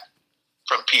feedback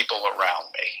from people around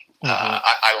me.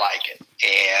 I like it,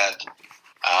 and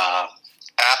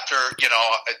after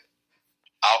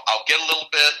I'll get a little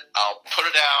bit, I'll put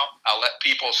it out, I'll let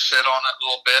people sit on it a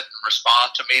little bit and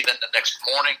respond to me. Then the next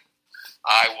morning,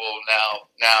 I will now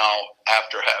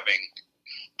after having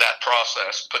that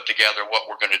process, put together what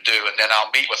we're going to do, and then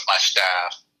I'll meet with my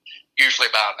staff, usually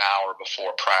about an hour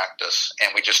before practice,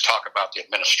 and we just talk about the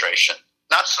administration,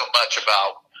 not so much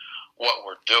about what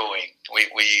we're doing.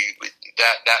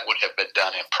 That would have been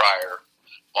done in prior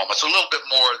moments. A little bit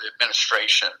more of the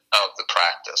administration of the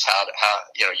practice. How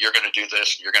you're going to do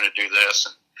this, and you're going to do this,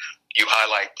 and you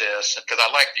highlight this, because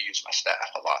I like to use my staff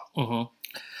a lot.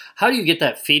 How do you get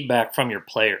that feedback from your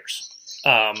players?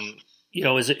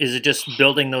 Is it just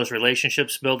building those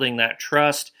relationships, building that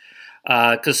trust?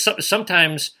 Because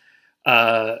sometimes,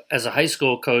 as a high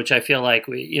school coach, I feel like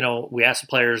we ask the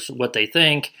players what they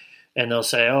think, and they'll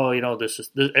say, "Oh,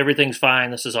 everything's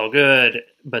fine. This is all good."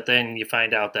 But then you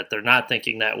find out that they're not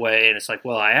thinking that way, and it's like,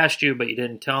 "Well, I asked you, but you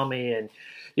didn't tell me." And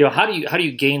how do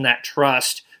you gain that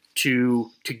trust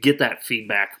to get that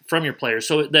feedback from your players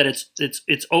so that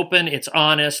it's open, it's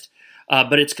honest,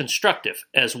 but it's constructive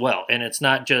as well, and it's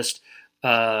not just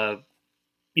a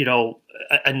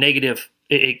negative.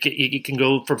 It can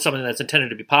go from something that's intended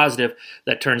to be positive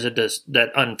that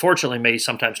unfortunately may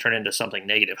sometimes turn into something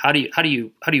negative. How do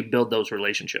you build those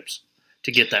relationships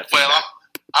to get that feedback? Well,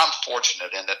 I'm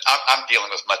fortunate in that I'm dealing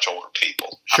with much older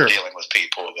people. Sure. I'm dealing with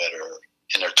people that are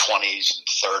in their 20s and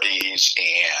 30s,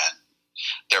 and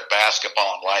their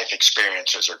basketball and life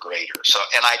experiences are greater. So,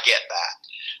 and I get that.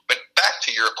 But back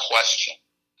to your question,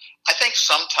 I think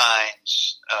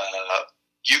sometimes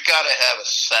you got to have a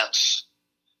sense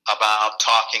about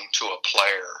talking to a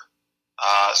player.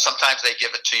 Sometimes they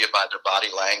give it to you by their body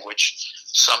language.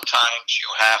 Sometimes you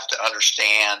have to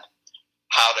understand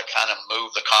how to kind of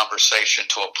move the conversation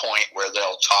to a point where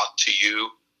they'll talk to you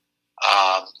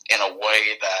in a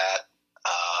way that,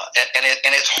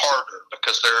 and it's harder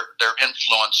because their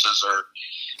influences are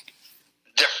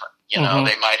different.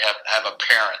 They might have a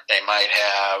parent, they might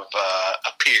have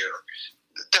a peer,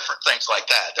 different things like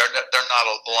that. They're not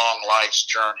a long life's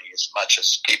journey as much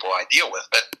as people I deal with,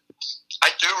 but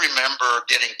I do remember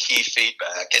getting key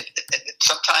feedback, and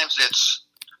sometimes it's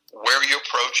where you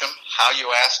approach them, how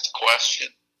you ask the question,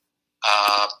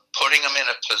 putting them in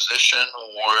a position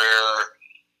where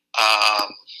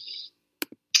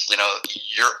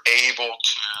you're able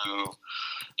to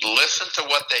listen to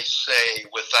what they say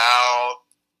without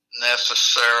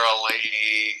necessarily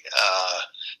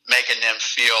making them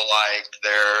feel like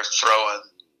they're throwing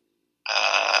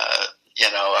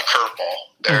a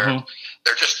curveball.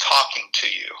 They're just talking to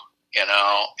you,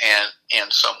 and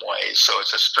in some ways. So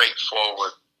it's a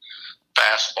straightforward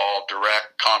fastball,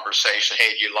 direct conversation.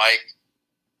 Hey, do you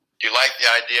like the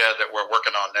idea that we're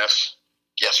working on this?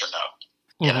 Yes or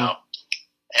no?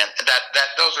 And that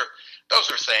those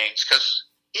are things, because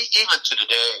even to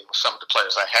today, with some of the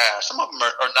players I have, some of them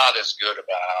are not as good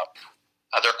about.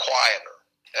 They're quieter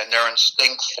and they're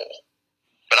instinctful,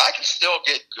 but I can still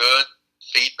get good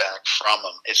feedback from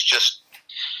them. It's just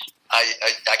I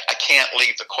can't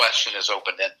leave the question as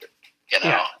open ended.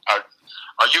 Yeah.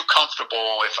 Are you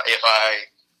comfortable if I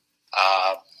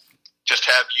just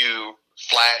have you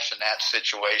flash in that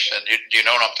situation? Do you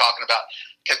know what I'm talking about?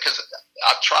 Because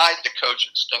I've tried to coach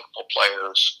instinctful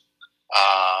players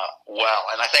well,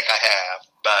 and I think I have,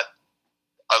 but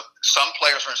some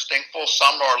players are instinctful,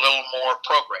 some are a little more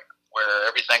programmed, where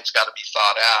everything's got to be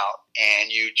thought out,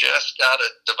 and you just got to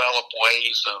develop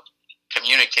ways of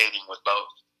communicating with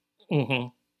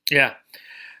both. Yeah.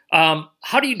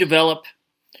 How do you develop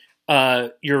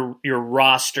your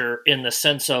roster in the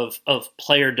sense of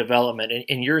player development?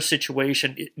 In your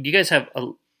situation, do you guys have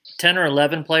 10 or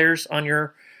 11 players on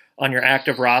your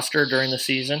active roster during the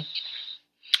season?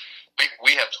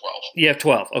 We have 12. You have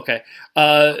 12. Okay.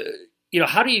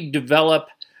 How do you develop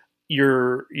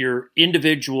your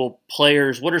individual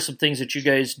players? What are some things that you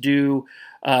guys do?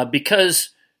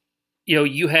 Because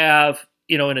you have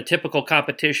in a typical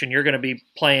competition, you're going to be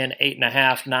playing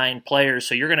 8.5, 9 players,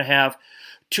 so you're going to have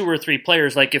 2 or 3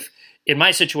 players. Like if in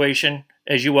my situation,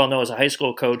 as you well know as a high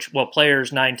school coach, well,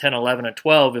 players 9, 10, 11, and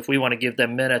 12, if we want to give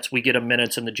them minutes, we get them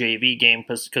minutes in the JV game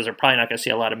because they're probably not going to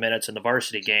see a lot of minutes in the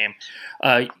varsity game.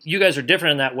 You guys are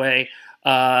different in that way,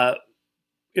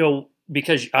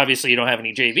 because obviously you don't have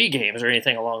any JV games or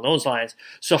anything along those lines.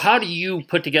 So how do you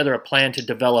put together a plan to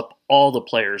develop all the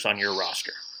players on your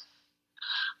roster?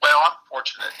 Well, I'm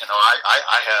fortunate.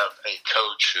 I have a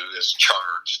coach who is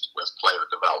charged with player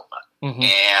development,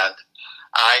 and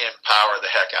I empower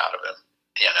the heck out of him.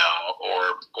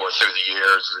 Or through the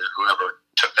years, whoever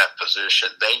took that position,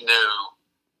 they knew.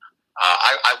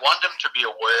 I wanted them to be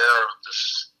aware of the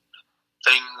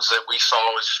things that we saw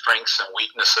as strengths and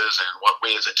weaknesses and what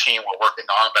we as a team were working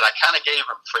on, but I kind of gave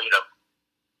them freedom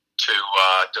to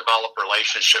develop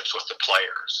relationships with the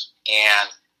players. And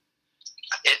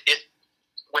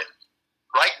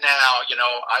right now,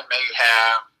 I may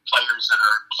have players that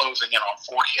are closing in on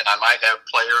 40, and I might have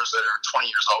players that are 20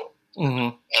 years old.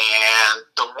 And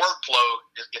the workload,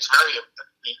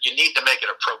 you need to make it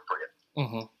appropriate.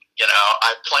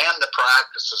 I plan the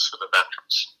practices for the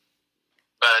veterans,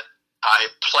 but I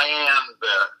plan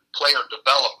the player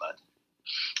development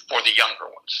for the younger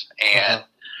ones. And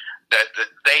that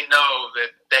they know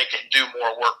that they can do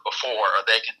more work before, or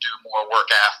they can do more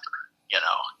work after,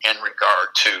 in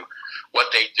regard to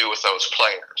what they do with those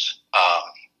players.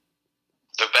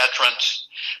 The veterans,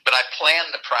 but I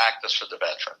plan the practice for the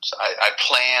veterans. I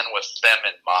plan with them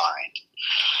in mind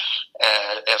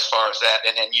as far as that,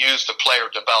 and then use the player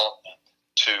development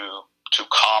to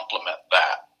complement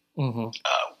that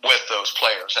with those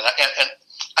players. And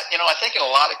I think in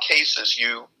a lot of cases,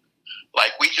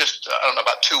 we just, I don't know,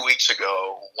 about 2 weeks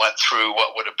ago, went through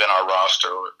what would have been our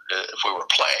roster if we were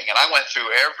playing. And I went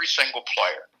through every single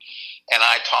player, and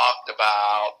I talked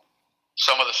about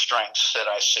some of the strengths that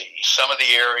I see, some of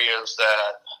the areas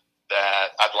that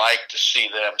I'd like to see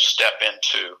them step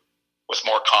into with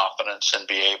more confidence and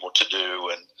be able to do.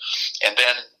 And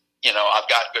then, I've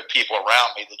got good people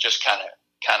around me that just kind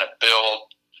of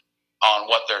build on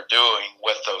what they're doing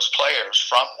with those players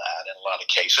from that in a lot of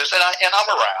cases. And I'm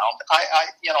around. I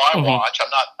watch.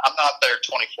 I'm not there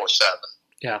 24/7.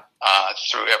 Yeah.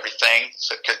 Through everything,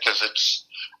 because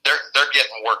they're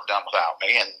getting work done without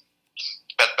me.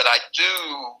 But I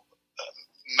do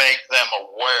make them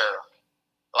aware.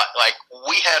 Like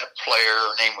we had a player,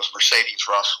 her name was Mercedes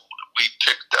Russell, that we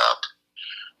picked up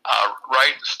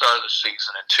right at the start of the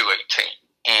season in 2018,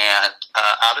 and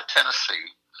out of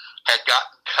Tennessee, had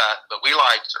gotten cut, but we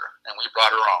liked her, and we brought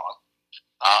her on.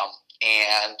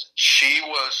 And she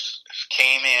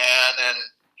came in, and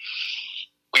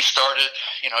we started,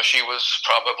 she was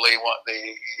probably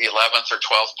the 11th or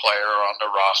 12th player on the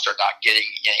roster, not getting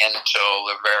in until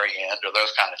the very end, or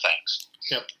those kind of things.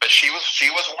 Yep. But she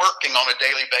was working on a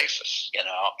daily basis,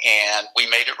 and we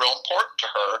made it real important to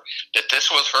her that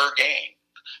this was her game.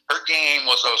 Her game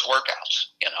was those workouts,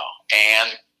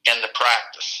 and the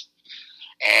practice.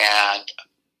 And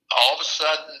all of a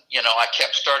sudden, I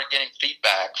started getting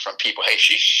feedback from people. Hey,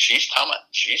 she's coming.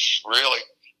 She's really,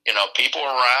 people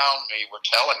around me were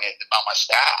telling me about my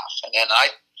staff, and then I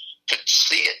could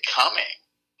see it coming.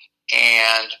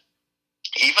 And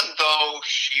even though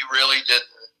she really didn't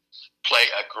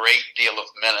play a great deal of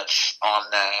minutes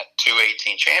on that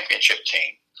 2018 championship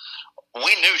team,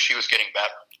 we knew she was getting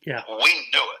better. Yeah, we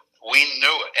knew it.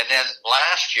 And then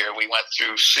last year we went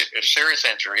through a serious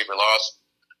injury. We lost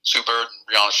Sue Bird and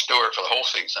Brianna Stewart for the whole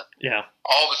season. Yeah.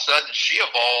 All of a sudden, she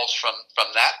evolves from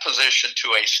that position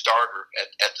to a starter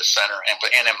at the center, and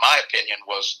in my opinion,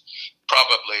 was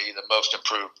probably the most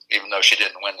improved. Even though she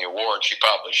didn't win the award, she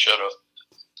probably should have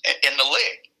in the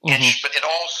league. But it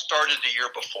all started the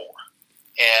year before,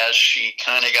 as she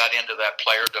kind of got into that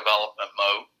player development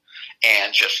mode and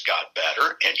just got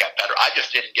better and got better. I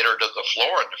just didn't get her to the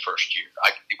floor in the first year.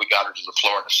 We got her to the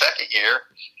floor in the second year.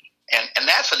 And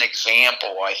that's an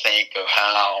example, I think, of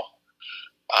how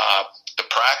the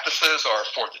practices are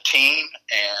for the team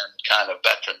and kind of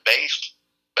veteran-based,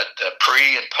 but the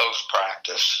pre- and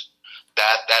post-practice,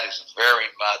 that is very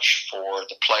much for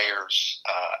the players.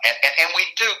 And we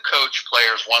do coach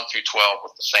players 1 through 12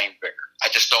 with the same vigor. I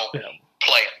just don't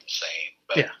play them the same.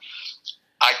 But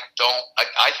I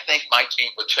think my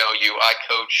team would tell you I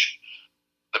coach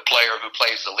the player who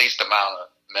plays the least amount of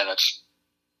minutes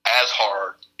as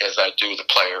hard as I do the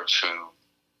players who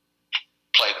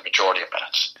play the majority of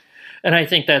minutes. And I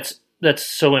think that's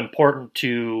so important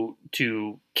to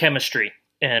chemistry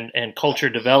and culture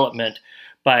development,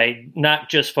 by not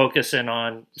just focusing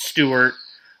on Stewart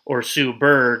or Sue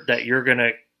Bird, that you're going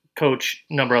to coach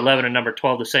number 11 and number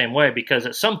 12 the same way, because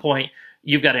at some point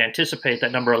you've got to anticipate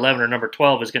that number 11 or number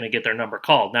 12 is going to get their number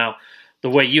called. Now, the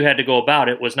way you had to go about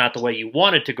it was not the way you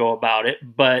wanted to go about it,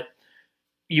 but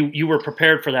you were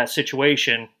prepared for that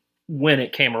situation when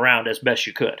it came around as best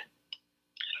you could.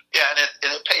 Yeah, and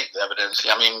it paid dividends.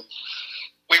 I mean,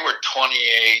 we were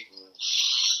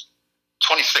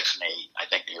 26 and 8, I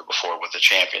think, the year before with the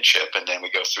championship, and then we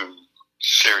go through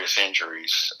serious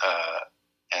injuries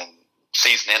and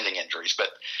season-ending injuries. But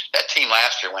that team team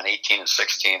last year went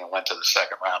 18-16 and went to the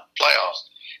second round of playoffs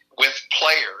with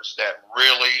players that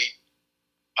really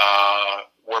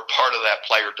were part of that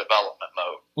player development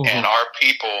mode. Mm-hmm. And our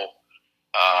people,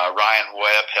 Ryan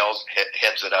Webb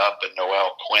heads it up, and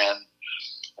Noel Quinn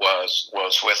was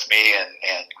with me,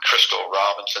 and Crystal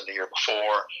Robinson the year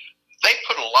before. They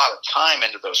put a lot of time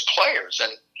into those players,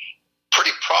 and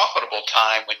pretty profitable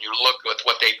time when you look at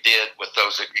what they did with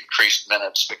those increased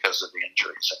minutes because of the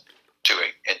injuries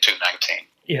in 2019.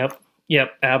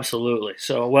 Yep, absolutely.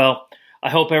 So, well, I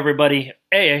hope everybody,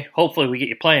 A, hopefully we get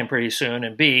you playing pretty soon,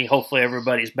 and B, hopefully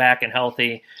everybody's back and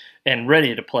healthy and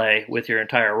ready to play with your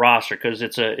entire roster, because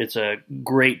it's a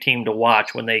great team to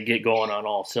watch when they get going on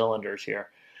all cylinders here.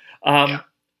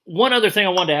 One other thing I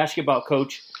wanted to ask you about,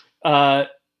 Coach,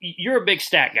 you're a big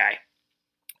stat guy,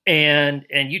 and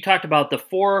you talked about the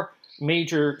 4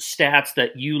 major stats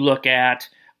that you look at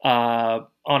on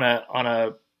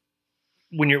a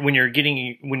when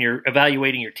you're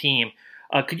evaluating your team.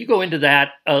 Could you go into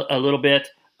that a little bit,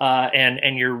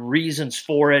 and your reasons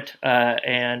for it,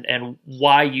 and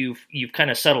why you've kind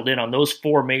of settled in on those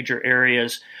 4 major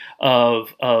areas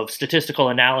of statistical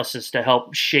analysis to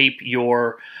help shape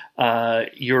your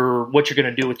what you're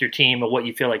going to do with your team and what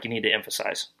you feel like you need to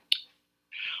emphasize?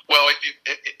 Well,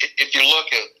 if you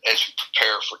look at as you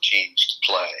prepare for teams to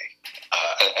play,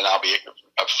 and I'll be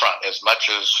upfront, as much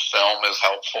as film is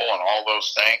helpful and all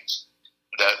those things,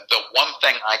 the one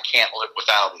thing I can't live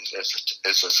without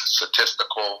is a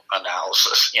statistical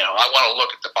analysis. You know, I want to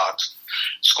look at the box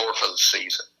score for the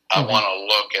season. I want to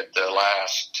look at the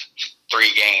last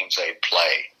 3 games they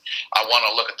played. I want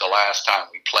to look at the last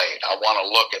time we played. I want to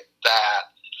look at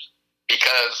that,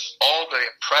 because all the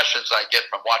impressions I get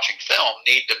from watching film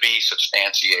need to be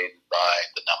substantiated by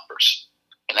the numbers.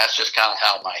 And that's just kind of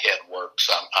how my head works.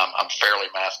 I'm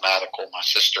fairly mathematical. My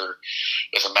sister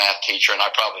is a math teacher, and I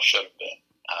probably should have been.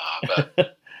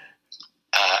 But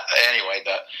anyway,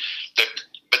 but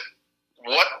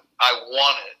what I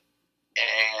wanted,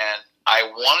 and I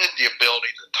wanted the ability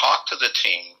to talk to the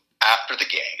team after the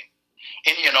game.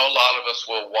 And, you know, a lot of us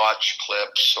will watch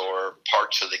clips or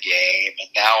parts of the game. And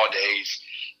nowadays,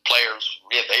 players,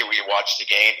 they rewatch the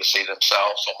game to see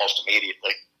themselves almost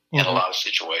immediately in a lot of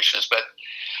situations. But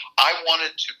I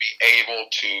wanted to be able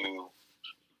to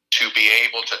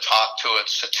talk to it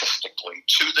statistically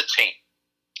to the team.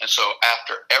 And so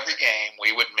after every game,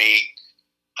 we would meet,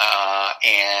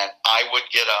 and I would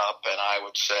get up and I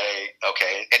would say,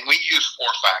 okay, and we use 4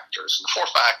 factors. And the 4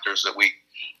 factors that we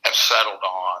have settled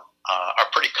on are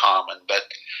pretty common, but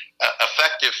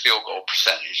effective field goal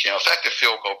percentage. You know, effective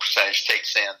field goal percentage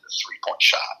takes in the 3-point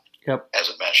shot as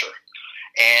a measure.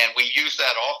 And we use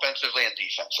that offensively and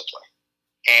defensively.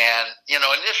 And, you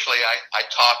know, initially I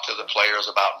talked to the players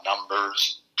about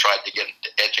numbers, tried to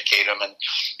educate them, and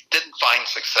didn't find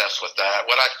success with that.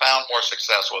 What I found more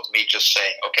success was me just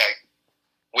saying, okay,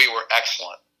 we were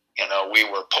excellent. You know, we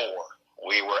were poor.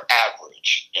 We were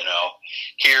average. You know,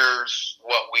 here's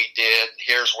what we did.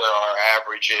 Here's where our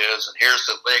average is, and here's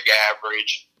the league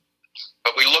average.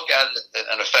 But we look at it,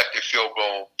 an effective field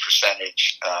goal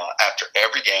percentage after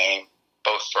every game,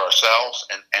 both for ourselves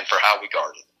and for how we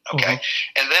guard it. Okay.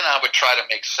 And then I would try to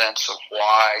make sense of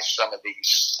why some of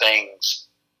these things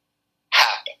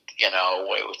happened. You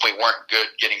know, if we weren't good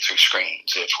getting through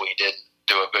screens, if we didn't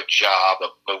do a good job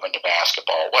of moving the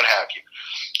basketball, what have you.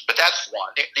 But that's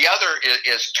one. The other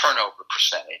is turnover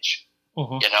percentage.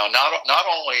 You know, not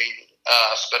only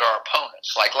us, but our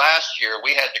opponents. Like last year,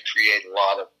 we had to create a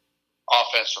lot of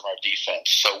offense from our defense.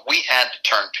 So we had to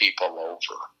turn people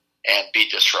over and be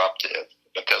disruptive,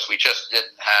 because we just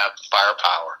didn't have the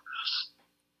firepower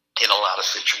in a lot of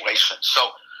situations.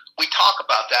 So we talk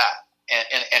about that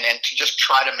and to just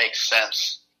try to make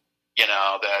sense, you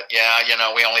know, that, you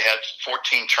know, we only had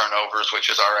 14 turnovers, which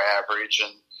is our average,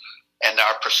 and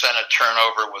our percent of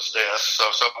turnover was this. So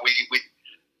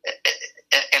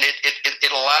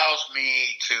it allows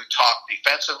me to talk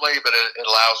defensively, but it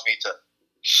allows me to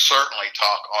certainly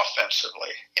talk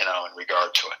offensively, you know, in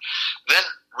regard to it. Then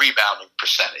rebounding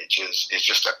percentage is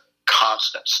just a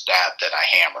constant stat that I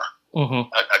hammer a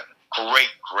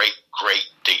great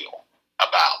deal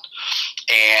about.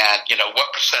 And, you know,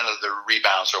 what percent of the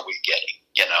rebounds are we getting?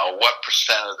 You know, what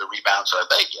percent of the rebounds are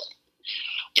they getting?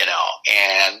 You know,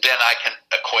 and then I can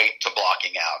equate to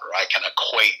blocking out, or I can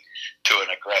equate to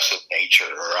an aggressive nature,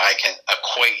 or I can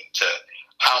equate to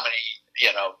how many,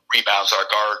 you know, rebounds our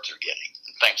guards are getting,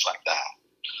 and things like that.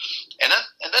 And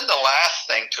then the last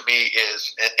thing to me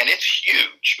is, and it's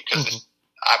huge, because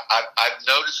I've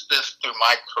noticed this through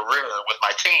my career with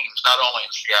my teams, not only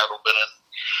in Seattle, but in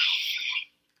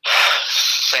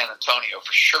San Antonio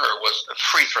for sure was the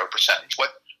free throw percentage.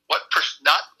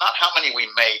 Not how many we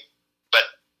made, but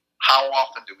how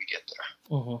often do we get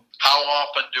there? Mm-hmm. How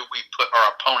often do we put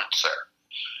our opponents there?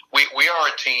 We are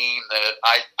a team that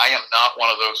I am not one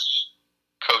of those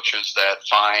coaches that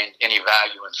find any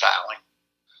value in fouling.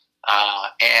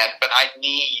 But I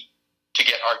need to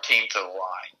get our team to the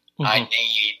line. Mm-hmm. I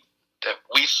need that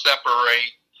we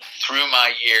separate through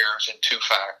my years in two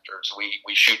factors.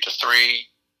 We shoot the three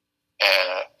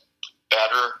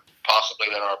better, possibly,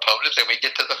 than our opponents, and we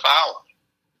get to the foul.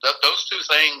 Those two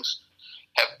things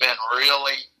have been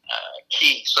really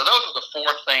key. So those are the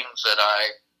four things that I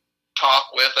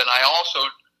talk with, and I also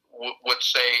would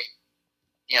say,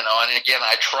 and again,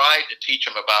 I tried to teach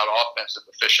them about offensive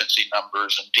efficiency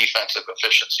numbers and defensive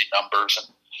efficiency numbers, and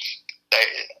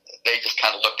they just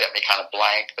kind of looked at me kind of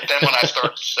blank. But then when I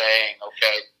started saying,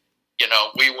 okay,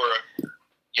 we were,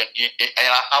 and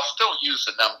I'll still use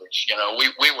the numbers,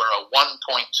 we were a 1.2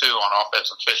 on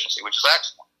offensive efficiency, which is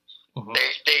excellent. Mm-hmm.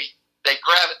 They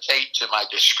gravitate to my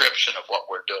description of what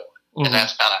we're doing, mm-hmm. and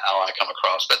that's kind of how I come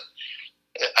across. But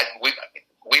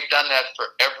we've done that for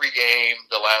every game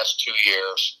the last 2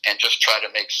 years, and just try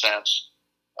to make sense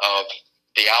of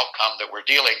the outcome that we're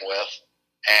dealing with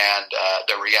and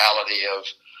the reality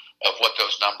of what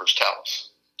those numbers tell us.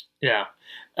 Yeah,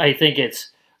 I think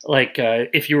it's like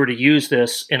if you were to use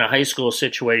this in a high school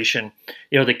situation,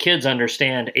 the kids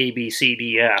understand A, B, C,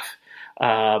 D, F,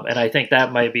 and I think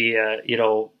that might be,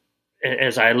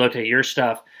 as I look at your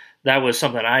stuff, that was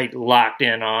something I locked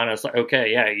in on. I was like,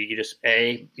 okay, yeah, you just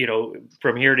A,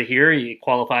 from here to here, you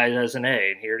qualify as an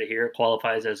A, and here to here it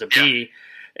qualifies as a B.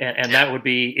 And that would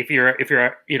be, if you're,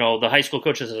 the high school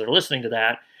coaches that are listening to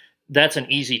that, that's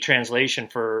an easy translation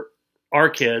for our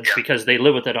kids because they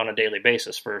live with it on a daily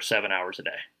basis for 7 hours a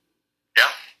day.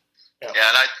 Yeah.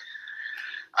 And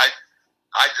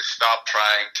I just stopped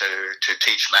trying to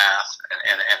teach math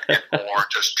and more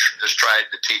just tried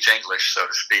to teach English, so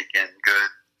to speak, in good,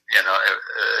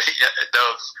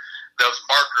 those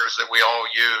markers that we all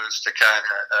use to kind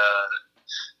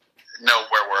of know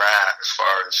where we're at as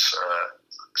far as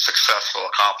successful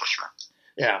accomplishment.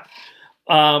 Yeah.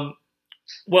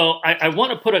 Well, I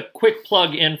want to put a quick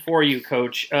plug in for you,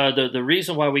 Coach. The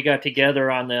reason why we got together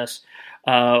on this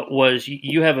was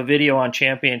you have a video on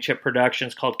Championship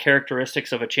Productions called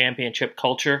Characteristics of a Championship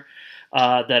Culture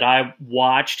that I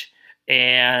watched,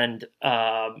 and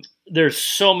there's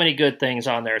so many good things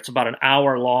on there. It's about an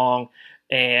hour long,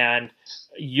 and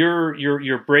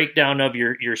your breakdown of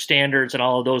your standards and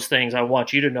all of those things, I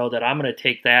want you to know that I'm going to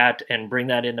take that and bring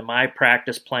that into my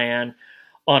practice plan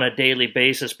on a daily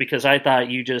basis, because I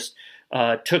thought you just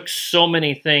took so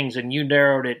many things and you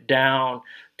narrowed it down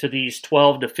to these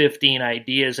 12 to 15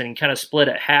 ideas, and you kind of split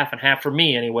it half and half, for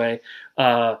me anyway,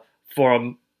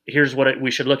 from here's what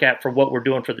we should look at for what we're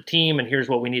doing for the team, and here's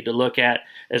what we need to look at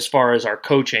as far as our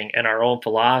coaching and our own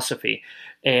philosophy.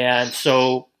 And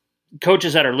so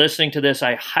coaches that are listening to this,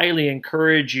 I highly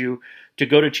encourage you to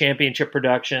go to Championship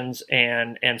Productions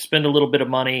and spend a little bit of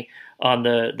money on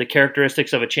the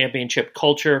Characteristics of a Championship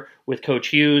Culture with Coach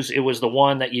Hughes. It was the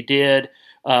one that you did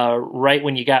right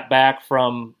when you got back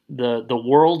from the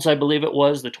Worlds, I believe it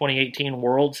was, the 2018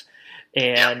 Worlds.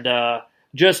 And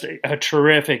just a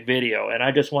terrific video. And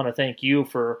I just want to thank you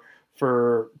for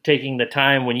taking the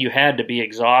time when you had to be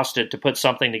exhausted to put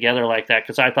something together like that,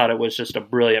 because I thought it was just a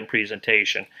brilliant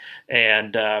presentation.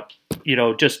 And,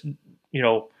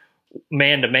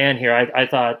 man to man here, I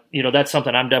thought, that's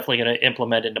something I'm definitely going to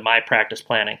implement into my practice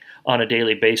planning on a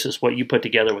daily basis, what you put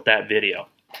together with that video.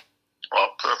 Well,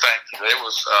 thank you. It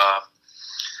was,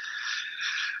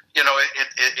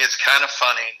 it's kind of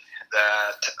funny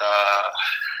that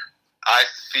I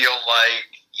feel like,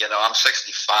 I'm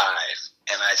 65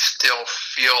 and I still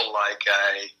feel like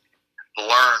I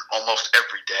learn almost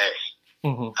every day.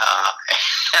 Mm-hmm.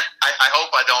 I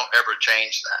hope I don't ever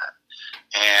change that.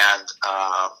 And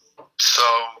so,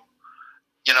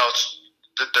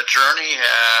 the journey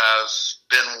has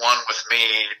been one with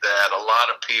me that a lot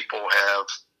of people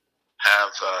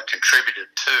have contributed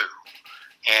to.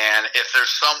 And if there's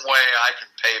some way I can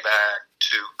pay back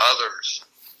to others,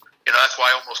 that's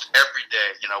why almost every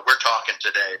day, we're talking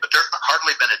today, but there's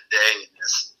hardly been a day in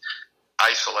this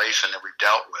isolation that we've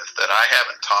dealt with that I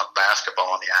haven't talked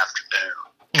basketball in the afternoon.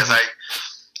 Because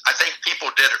I think people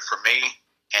did it for me,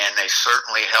 and they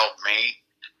certainly helped me,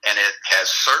 and it has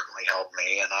certainly helped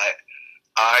me. And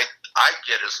I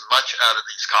get as much out of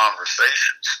these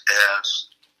conversations as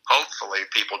hopefully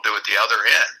people do at the other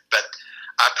end. But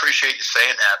I appreciate you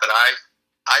saying that. But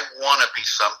I want to be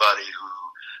somebody who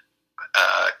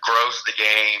grows the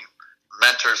game,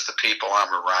 mentors the people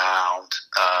I'm around,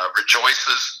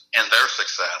 rejoices in their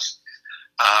success,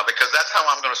 because that's how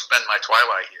I'm going to spend my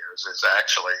twilight years, is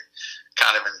actually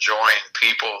kind of enjoying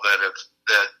people that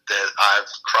I've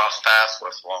crossed paths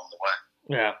with along the way.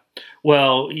 Yeah.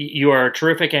 Well, you are a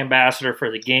terrific ambassador for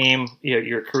the game.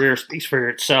 Your career speaks for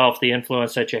itself, the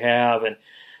influence that you have, and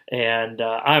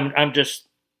I'm just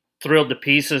thrilled to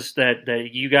pieces that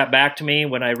you got back to me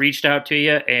when I reached out to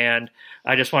you, and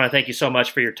I just want to thank you so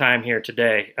much for your time here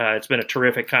today. It's been a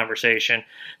terrific conversation,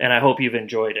 and I hope you've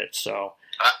enjoyed it. So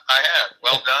I have.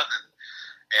 Well done,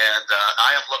 and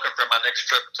I am looking for my next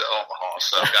trip to Omaha,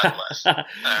 so God bless. All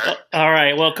right. All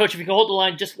right. Well, Coach, if you can hold the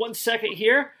line just 1 second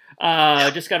here.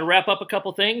 Just got to wrap up a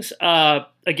couple things.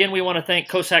 Again, we want to thank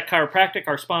Cossack Chiropractic,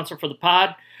 our sponsor for the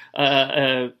pod.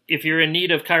 If you're in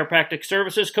need of chiropractic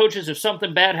services, coaches, if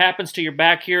something bad happens to your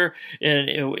back here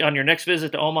on your next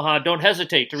visit to Omaha, don't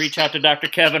hesitate to reach out to Dr.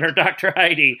 Kevin or Dr.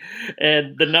 Heidi.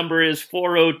 And the number is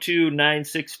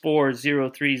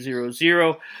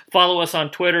 402-964-0300. Follow us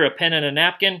on Twitter at Pen and a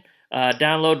Napkin.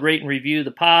 Download, rate, and review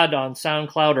the pod on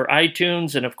SoundCloud or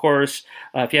iTunes. And, of course,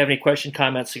 if you have any questions,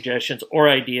 comments, suggestions, or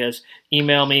ideas,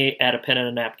 email me at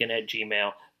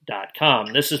apenandanapkin@gmail.com.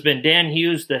 This has been Dan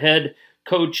Hughes, the head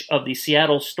coach of the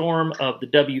Seattle Storm of the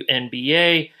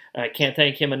WNBA. I can't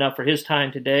thank him enough for his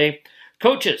time today.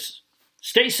 Coaches,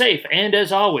 stay safe, and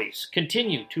as always,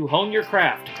 continue to hone your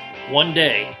craft one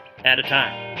day at a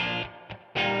time.